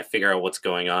kind of figure out what's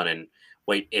going on and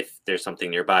wait if there's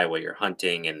something nearby while you're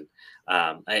hunting. And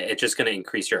it's just going to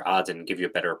increase your odds and give you a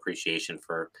better appreciation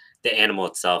for the animal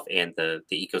itself and the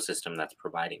ecosystem that's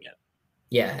providing it.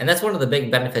 Yeah, and that's one of the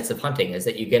big benefits of hunting is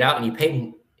that you get out and you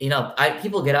pay.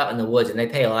 People get out in the woods and they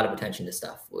pay a lot of attention to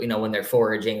stuff. When they're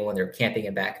foraging and when they're camping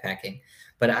and backpacking.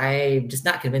 But I'm just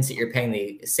not convinced that you're paying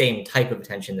the same type of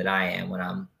attention that I am when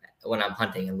I'm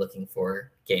hunting and looking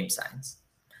for game signs.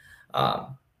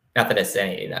 Not that it's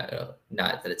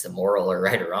not that it's a moral or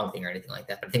right or wrong thing or anything like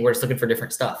that, but I think we're just looking for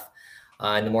different stuff.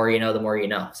 And the more you know, the more you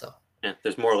know. So yeah,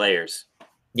 there's more layers.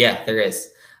 Yeah, there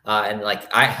is. And like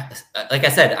I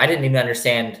said, I didn't even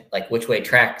understand like which way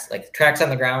tracks on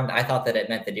the ground. I thought that it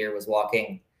meant the deer was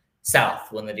walking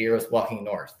south when the deer was walking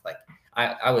north. Like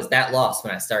I was that lost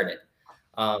when I started.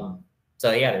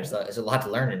 So yeah, there's a lot to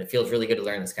learn, and it feels really good to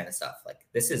learn this kind of stuff. Like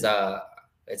this is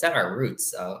it's at our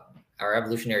roots. Our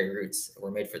evolutionary roots were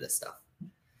made for this stuff.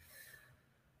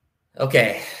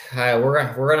 Okay,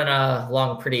 we're running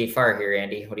along pretty far here,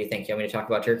 Andy. What do you think? You want me to talk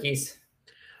about turkeys?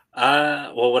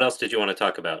 Well, what else did you want to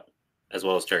talk about as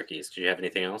well as turkeys? Do you have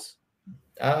anything else?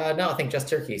 No, I think just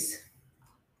turkeys.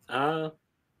 Sure,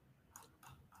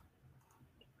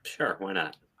 why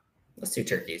not? Let's do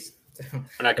turkeys. We're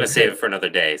not going to save it for another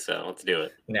day, so let's do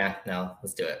it. No,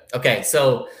 let's do it. Okay,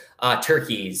 so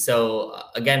turkeys. So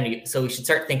again, we should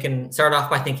start off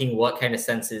by thinking what kind of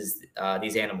senses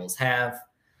these animals have.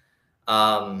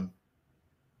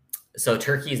 So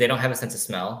turkeys, they don't have a sense of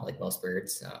smell like most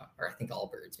birds, or I think all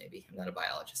birds maybe. I'm not a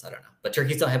biologist, I don't know. But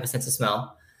turkeys don't have a sense of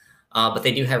smell, but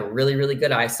they do have really, really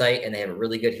good eyesight, and they have a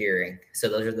really good hearing. So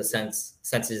those are the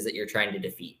senses that you're trying to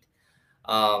defeat.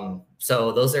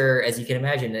 So those are, as you can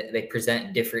imagine, they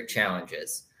present different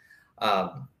challenges.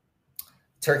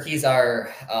 Turkeys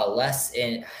are less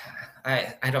in.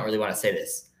 I don't really want to say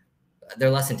this. They're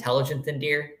less intelligent than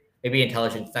deer. Maybe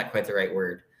intelligent is not quite the right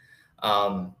word.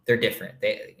 They're different.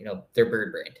 They're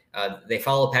bird brained. They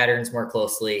follow patterns more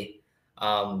closely.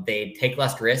 They take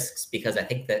less risks because I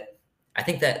think that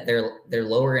their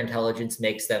lower intelligence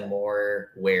makes them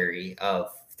more wary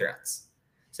of threats.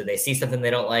 So they see something they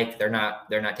don't like, they're not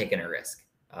taking a risk.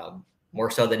 More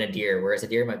so than a deer, whereas a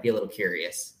deer might be a little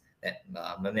curious. That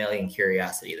mammalian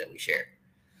curiosity that we share.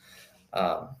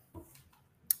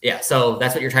 Yeah, so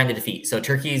that's what you're trying to defeat. So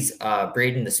turkeys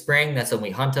breed in the spring. That's when we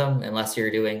hunt them, unless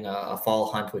you're doing a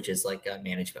fall hunt, which is like a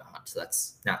management hunt. So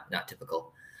that's not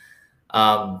typical.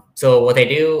 So what they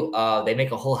do, they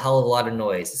make a whole hell of a lot of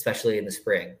noise, especially in the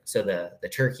spring. So the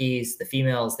turkeys, the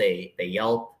females, they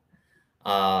yelp,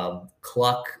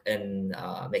 cluck, and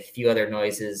make a few other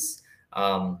noises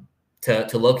to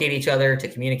locate each other, to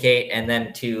communicate, and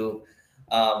then to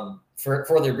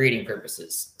for their breeding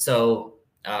purposes. So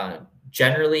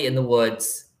generally in the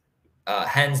woods,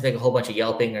 hens make a whole bunch of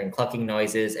yelping and clucking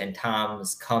noises, and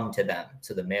toms come to them.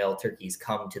 So the male turkeys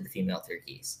come to the female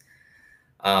turkeys.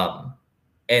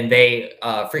 And they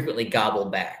frequently gobble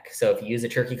back. So if you use a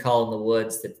turkey call in the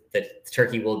woods, the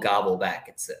turkey will gobble back.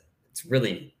 It's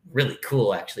really, really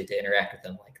cool, actually, to interact with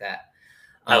them like that.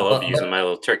 I love using my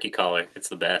little turkey collar. It's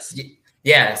the best.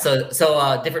 Yeah. So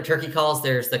different turkey calls.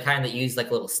 There's the kind that use like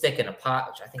a little stick in a pot,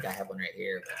 which I think I have one right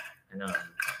here. But I know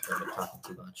I'm talking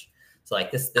too much. So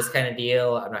like this kind of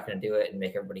deal, I'm not going to do it and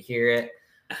make everybody hear it.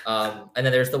 And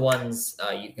then there's the ones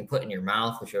you can put in your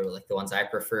mouth, which are like the ones I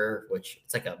prefer, which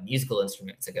it's like a musical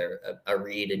instrument. It's like a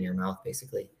reed in your mouth,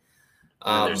 basically.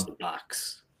 And there's the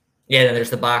box. Yeah, then there's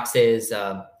the boxes.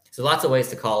 So lots of ways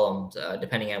to call them,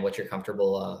 depending on what you're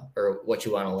comfortable or what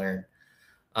you want to learn.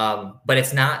 But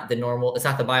it's not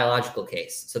the biological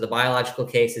case. So the biological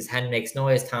case is hen makes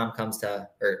noise, hen comes to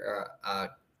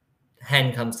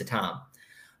tom.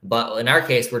 But in our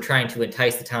case, we're trying to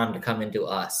entice the tom to come into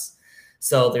us.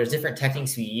 So there's different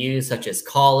techniques we use, such as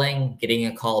calling, getting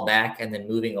a call back, and then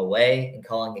moving away and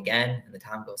calling again. And the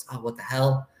tom goes, "Oh, what the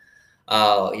hell?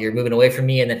 You're moving away from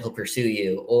me," and then he'll pursue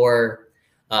you. Or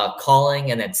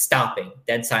calling and then stopping,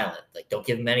 dead silent. Like, don't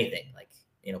give him anything. Like,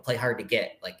 play hard to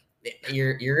get. Like,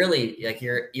 you're really like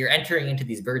you're entering into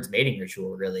these birds' mating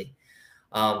ritual, really.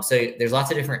 So there's lots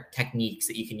of different techniques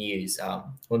that you can use.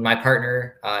 When my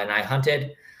partner and I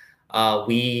hunted,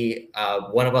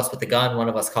 one of us with the gun, one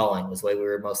of us calling was the way we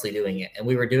were mostly doing it. And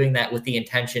we were doing that with the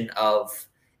intention of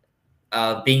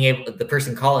the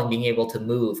person calling being able to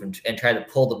move and try to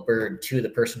pull the bird to the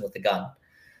person with the gun.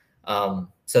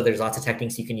 So there's lots of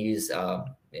techniques you can use,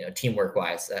 teamwork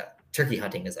wise. Turkey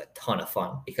hunting is a ton of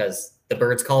fun because the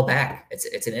birds call back.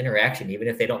 It's an interaction. Even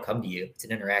if they don't come to you, it's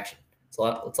an interaction. It's a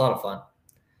lot of fun.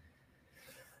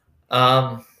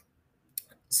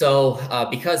 So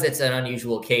because it's an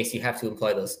unusual case, you have to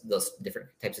employ those different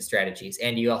types of strategies.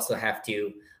 And you also have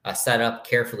to set up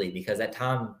carefully, because that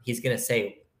tom, he's going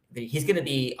to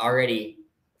be already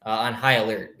on high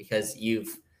alert because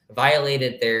you've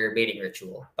violated their mating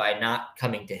ritual by not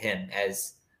coming to him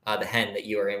as the hen that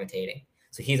you are imitating.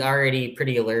 So he's already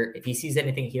pretty alert. If he sees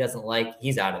anything he doesn't like,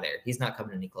 he's out of there. He's not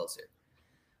coming any closer.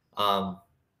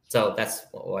 So that's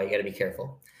why you got to be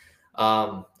careful.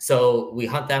 So we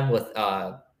hunt them with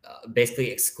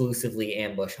basically exclusively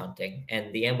ambush hunting.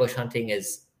 And the ambush hunting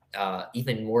is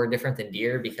even more different than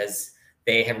deer because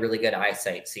they have really good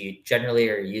eyesight. So you generally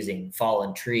are using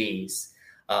fallen trees,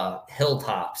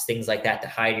 hilltops, things like that to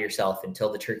hide yourself until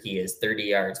the turkey is 30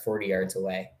 yards, 40 yards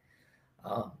away.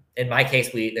 In my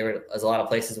case, there was a lot of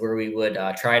places where we would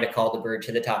try to call the bird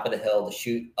to the top of the hill to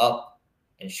shoot up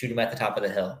and shoot him at the top of the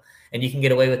hill. And you can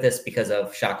get away with this because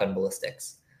of shotgun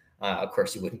ballistics. Of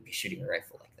course, you wouldn't be shooting a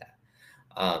rifle like that.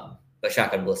 But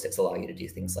shotgun ballistics allow you to do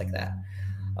things like that.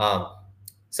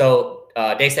 So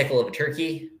day cycle of a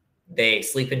turkey, they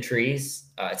sleep in trees.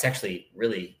 It's actually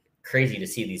really crazy to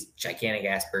see these gigantic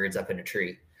ass birds up in a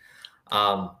tree.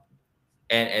 So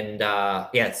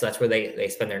that's where they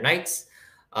spend their nights.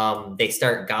 They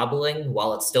start gobbling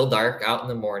while it's still dark out in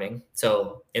the morning.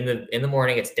 So in the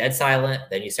morning, it's dead silent.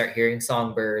 Then you start hearing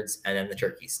songbirds, and then the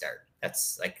turkeys start.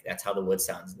 That's how the wood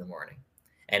sounds in the morning.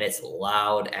 And it's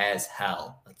loud as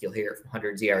hell. Like you'll hear it from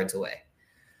hundreds of yards away.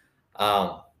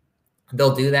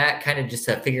 They'll do that kind of just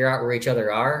to figure out where each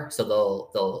other are. So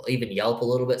they'll even yelp a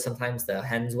little bit. Sometimes the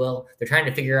hens will. They're trying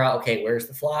to figure out, okay, where's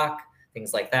the flock?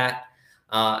 Things like that.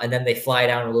 And then they fly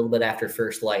down a little bit after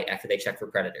first light, after they check for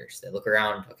predators. They look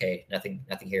around, okay, nothing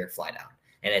here, fly down.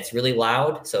 And it's really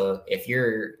loud. So if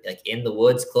you're like in the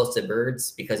woods close to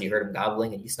birds because you heard them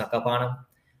gobbling and you snuck up on them,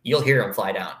 you'll hear them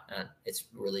fly down. It's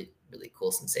really, really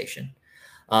cool sensation.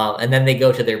 And then they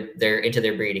go to their into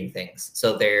their breeding things.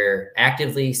 So they're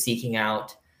actively seeking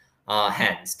out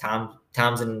hens.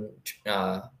 Toms and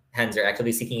hens are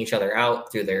actively seeking each other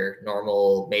out through their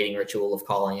normal mating ritual of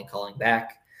calling and calling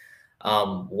back.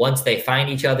 Once they find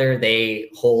each other, they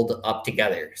hold up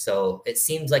together. So it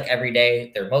seems like every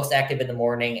day they're most active in the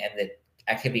morning, and the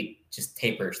activity just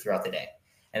tapers throughout the day.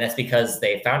 And that's because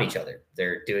they found each other.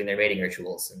 They're doing their mating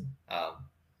rituals and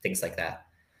things like that.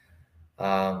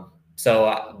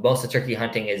 So most of turkey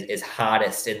hunting is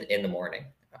hottest in the morning.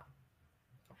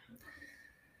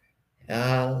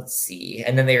 Let's see.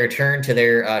 And then they return to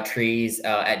their trees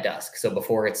at dusk. So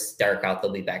before it's dark out,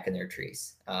 they'll be back in their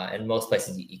trees. And most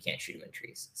places you can't shoot them in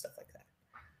trees and stuff like that.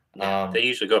 Yeah, they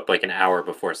usually go up like an hour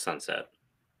before sunset.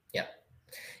 Yeah.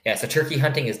 Yeah. So turkey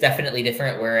hunting is definitely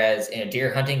different. Whereas in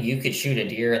deer hunting, you could shoot a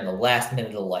deer in the last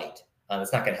minute of light.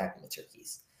 That's not going to happen with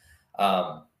turkeys.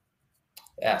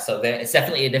 Yeah. So it's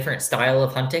definitely a different style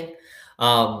of hunting.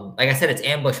 Like I said, it's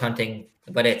ambush hunting,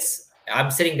 but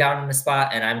I'm sitting down in a spot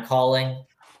and I'm calling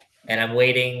and I'm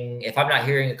waiting. If I'm not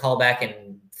hearing a call back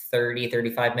in 30,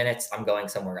 35 minutes, I'm going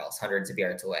somewhere else, hundreds of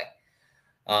yards away.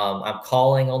 I'm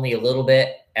calling only a little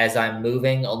bit as I'm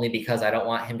moving, only because I don't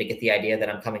want him to get the idea that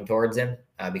I'm coming towards him,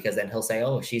 because then he'll say,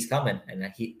 "Oh, she's coming,"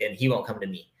 and he won't come to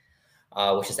me,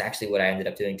 which is actually what I ended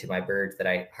up doing to my birds that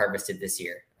I harvested this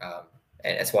year.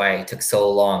 And that's why it took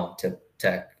so long to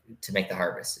make the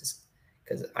harvest, is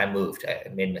because I moved. I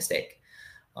made a mistake.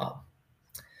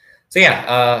 So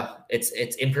yeah,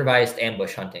 it's improvised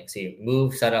ambush hunting. So you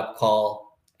move, set up,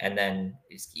 call, and then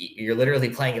you're literally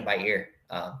playing it by ear.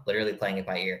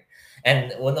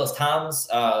 And when those toms,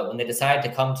 when they decide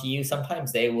to come to you,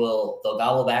 sometimes they'll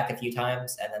gobble back a few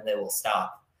times and then they will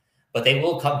stop, but they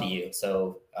will come to you.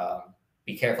 So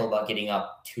be careful about getting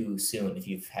up too soon if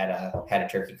you've had a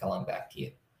turkey calling back to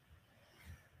you.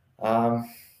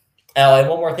 And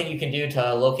one more thing you can do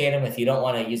to locate them if you don't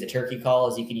want to use a turkey call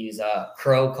is you can use a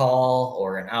crow call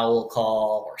or an owl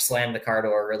call or slam the car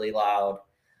door really loud.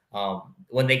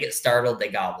 When they get startled, they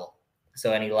gobble.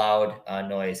 So any loud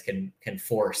noise can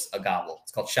force a gobble.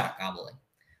 It's called shock gobbling.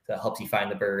 So it helps you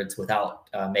find the birds without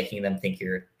making them think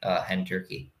you're a hen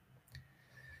turkey.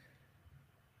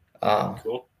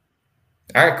 Cool.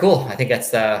 All right, cool. I think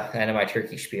that's the end of my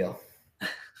turkey spiel.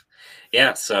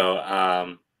 Yeah.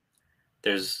 So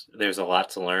there's a lot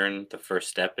to learn. The first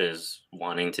step is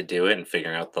wanting to do it and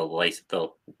figuring out the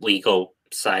legal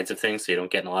sides of things, so you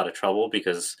don't get in a lot of trouble,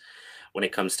 because when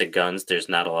it comes to guns, there's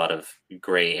not a lot of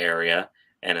gray area.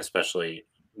 And especially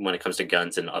when it comes to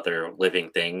guns and other living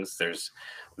things, there's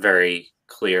very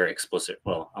clear, explicit,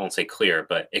 well, I won't say clear,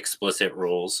 but explicit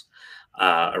rules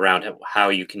around how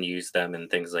you can use them and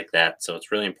things like that. So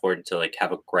it's really important to like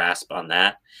have a grasp on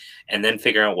that, and then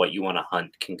figure out what you want to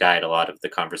hunt can guide a lot of the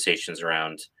conversations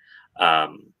around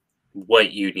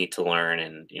what you need to learn,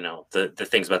 and the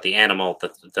things about the animal,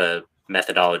 the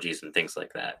methodologies and things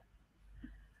like that.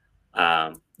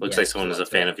 Looks like someone is a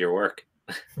fan of your work.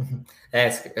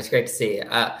 That's great to see.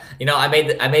 I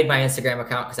made my Instagram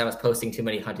account because I was posting too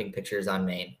many hunting pictures on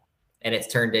Maine, and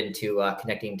it's turned into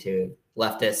connecting to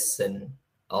leftists and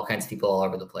all kinds of people all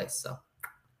over the place. So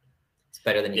it's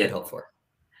better than you could hope for.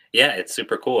 Yeah, it's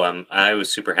super cool. I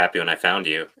was super happy when I found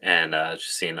you, and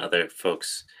just seeing other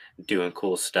folks doing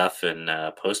cool stuff and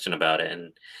posting about it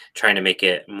and trying to make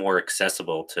it more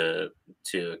accessible to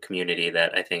a community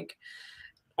that I think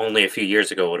only a few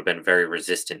years ago would have been very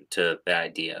resistant to the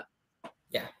idea.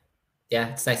 Yeah,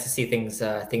 it's nice to see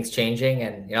things changing,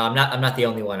 and I'm not the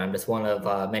only one. I'm just one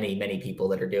of many people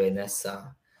that are doing this.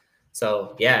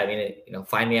 So yeah, I mean,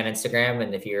 find me on Instagram,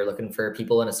 and if you're looking for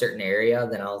people in a certain area,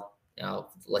 then I'll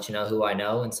let you know who I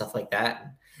know and stuff like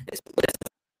that.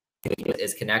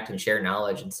 Is connect and share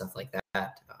knowledge and stuff like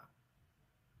that.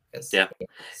 Because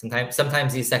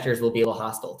sometimes these sectors will be a little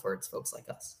hostile towards folks like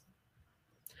us.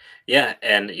 Yeah,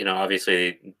 and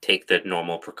obviously take the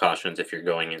normal precautions if you're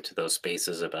going into those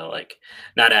spaces about like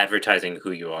not advertising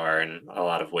who you are in a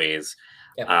lot of ways.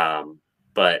 Yep.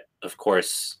 But of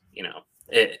course,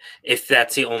 if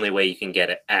that's the only way you can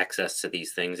get access to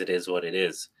these things, it is what it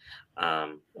is.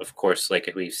 Of course,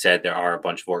 like we've said, there are a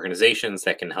bunch of organizations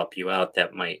that can help you out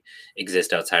that might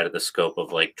exist outside of the scope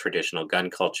of like traditional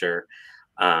gun culture.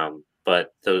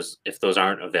 But if those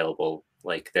aren't available,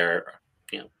 like they're,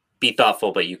 be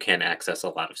thoughtful, but you can access a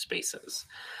lot of spaces.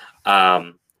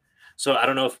 So I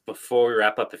don't know if before we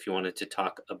wrap up, if you wanted to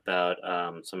talk about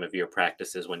some of your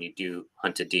practices when you do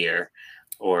hunt a deer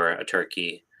or a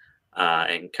turkey,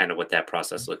 and kind of what that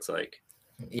process looks like.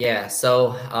 Yeah.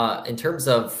 So in terms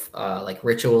of like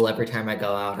ritual, every time I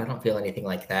go out, I don't feel anything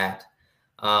like that.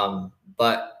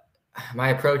 But my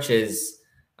approach is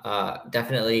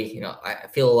Definitely, I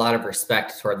feel a lot of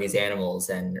respect toward these animals,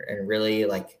 and really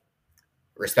like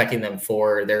respecting them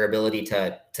for their ability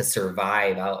to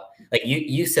survive out. Like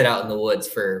you sit out in the woods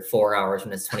for 4 hours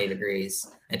when it's 20 degrees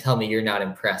and tell me you're not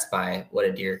impressed by what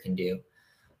a deer can do.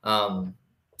 Um,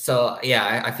 so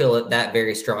yeah, I feel that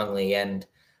very strongly. And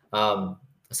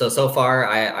so far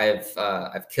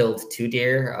I've killed 2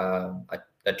 deer,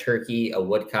 a turkey, a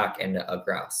woodcock, and a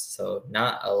grouse. So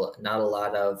not a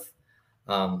lot of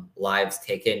lives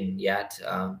taken yet,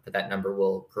 but that number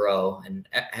will grow. And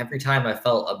every time I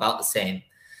felt about the same.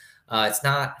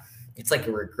 It's like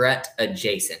a regret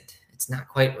adjacent. It's not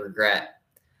quite regret.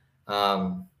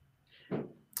 Um,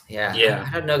 yeah, Yeah.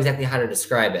 I don't know exactly how to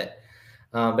describe it,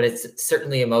 but it's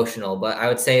certainly emotional. But I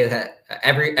would say that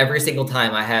every single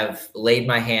time I have laid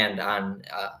my hand on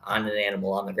an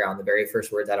animal on the ground, the very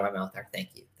first words out of my mouth are "Thank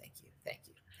you, thank you, thank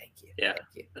you, thank you, Yeah.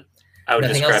 thank you." I would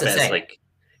Nothing else describe to it as say. like,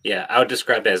 yeah, I would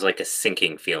describe it as like a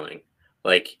sinking feeling.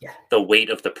 Like Yeah. the weight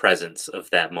of the presence of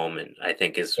that moment, I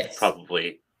think is Yes.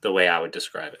 probably the way I would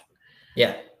describe it.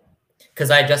 Yeah.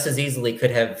 Because I just as easily could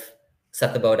have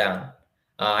set the bow down.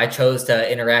 I chose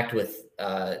to interact with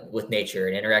nature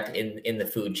and interact in the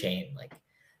food chain. Like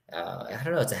I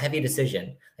don't know, it's a heavy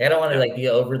decision. Like, I don't want to Yeah. like be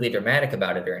overly dramatic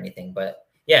about it or anything, but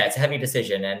yeah, it's a heavy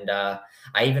decision. And I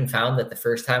even found that the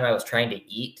first time I was trying to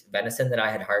eat venison that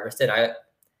I had harvested, I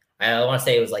want to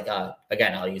say it was like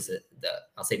again I'll use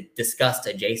I'll say disgust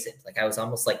adjacent. Like I was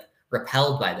almost like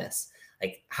repelled by this.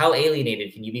 Like how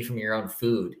alienated can you be from your own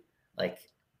food? Like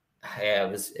yeah,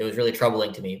 it was really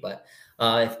troubling to me. But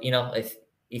if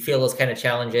you feel those kind of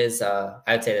challenges, I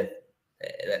would say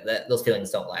that those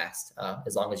feelings don't last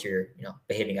as long as you're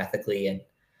behaving ethically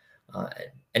uh,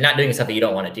 and not doing something you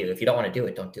don't want to do. If you don't want to do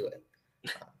it, don't do it.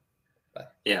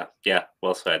 But Yeah. Yeah.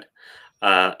 Well said.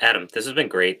 Adam, this has been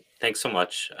great. Thanks so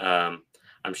much.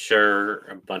 I'm sure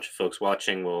a bunch of folks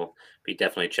watching will be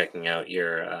definitely checking out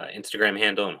your Instagram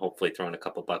handle and hopefully throwing a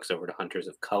couple bucks over to Hunters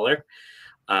of Color.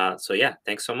 So yeah,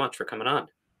 thanks so much for coming on.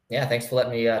 yeah, thanks for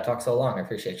letting me talk so long. I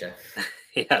appreciate you.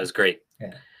 Yeah, it was great.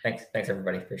 Yeah, thanks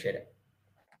everybody. Appreciate it.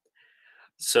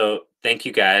 So thank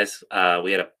you guys.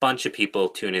 We had a bunch of people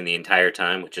tune in the entire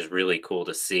time, which is really cool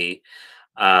to see.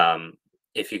 Um,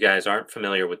 if you guys aren't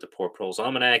familiar with the Poor Proles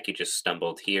Almanac, you just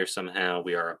stumbled here somehow.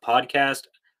 We are a podcast.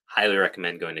 Highly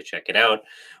recommend going to check it out.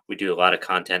 We do a lot of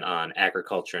content on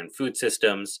agriculture and food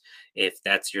systems. If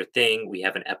that's your thing, we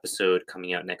have an episode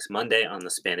coming out next Monday on the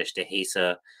Spanish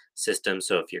Dehesa system.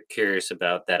 So if you're curious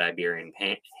about that Iberian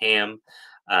ham,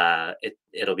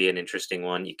 it'll be an interesting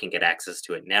one. You can get access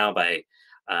to it now by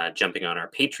jumping on our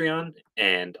Patreon,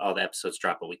 and all the episodes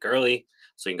drop a week early.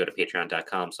 So you can go to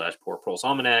patreon.com/Poor Proles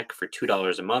Almanac for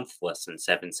 $2 a month, less than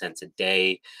 7 cents a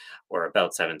day, or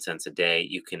about 7 cents a day.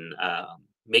 You can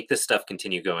make this stuff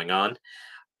continue going on.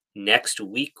 Next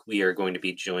week, we are going to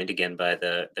be joined again by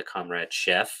the comrade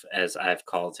chef, as I've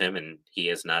called him, and he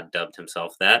has not dubbed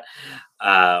himself that.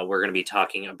 We're going to be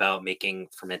talking about making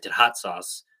fermented hot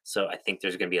sauce. So I think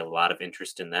there's going to be a lot of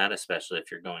interest in that, especially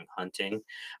if you're going hunting.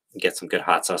 Get some good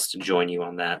hot sauce to join you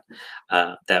on that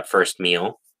first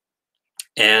meal.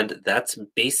 And that's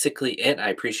basically it. I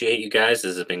appreciate you guys.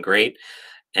 This has been great.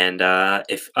 And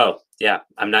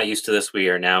I'm not used to this. We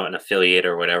are now an affiliate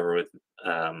or whatever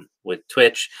with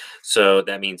Twitch. So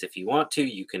that means if you want to,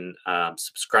 you can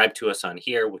subscribe to us on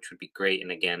here, which would be great.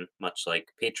 And again, much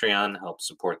like Patreon, help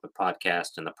support the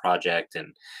podcast and the project.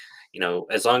 And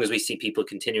as long as we see people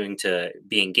continuing to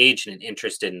be engaged and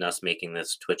interested in us making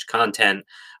this Twitch content,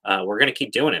 we're going to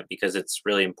keep doing it because it's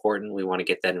really important. We want to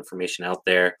get that information out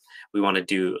there. We want to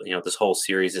do, this whole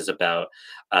series is about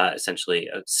essentially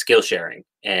skill sharing.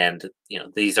 And,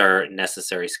 these are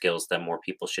necessary skills that more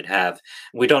people should have.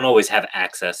 We don't always have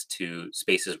access to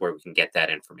spaces where we can get that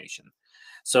information.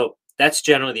 So that's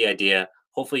generally the idea.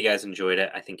 Hopefully you guys enjoyed it.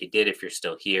 I think you did if you're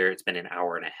still here. It's been an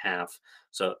hour and a half.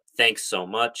 So thanks so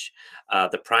much.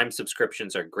 The Prime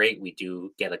subscriptions are great. We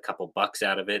do get a couple bucks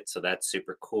out of it. So that's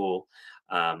super cool.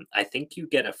 I think you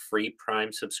get a free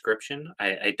Prime subscription.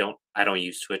 I don't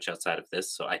use Twitch outside of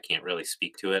this, so I can't really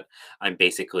speak to it. I'm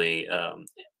basically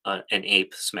an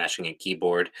ape smashing a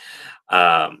keyboard.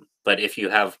 But if you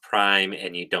have Prime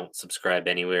and you don't subscribe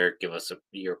anywhere, give us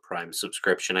your Prime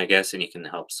subscription, I guess, and you can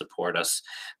help support us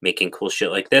making cool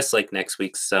shit like this, like next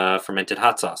week's fermented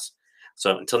hot sauce.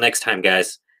 So until next time,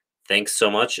 guys, thanks so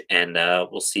much, and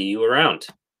we'll see you around.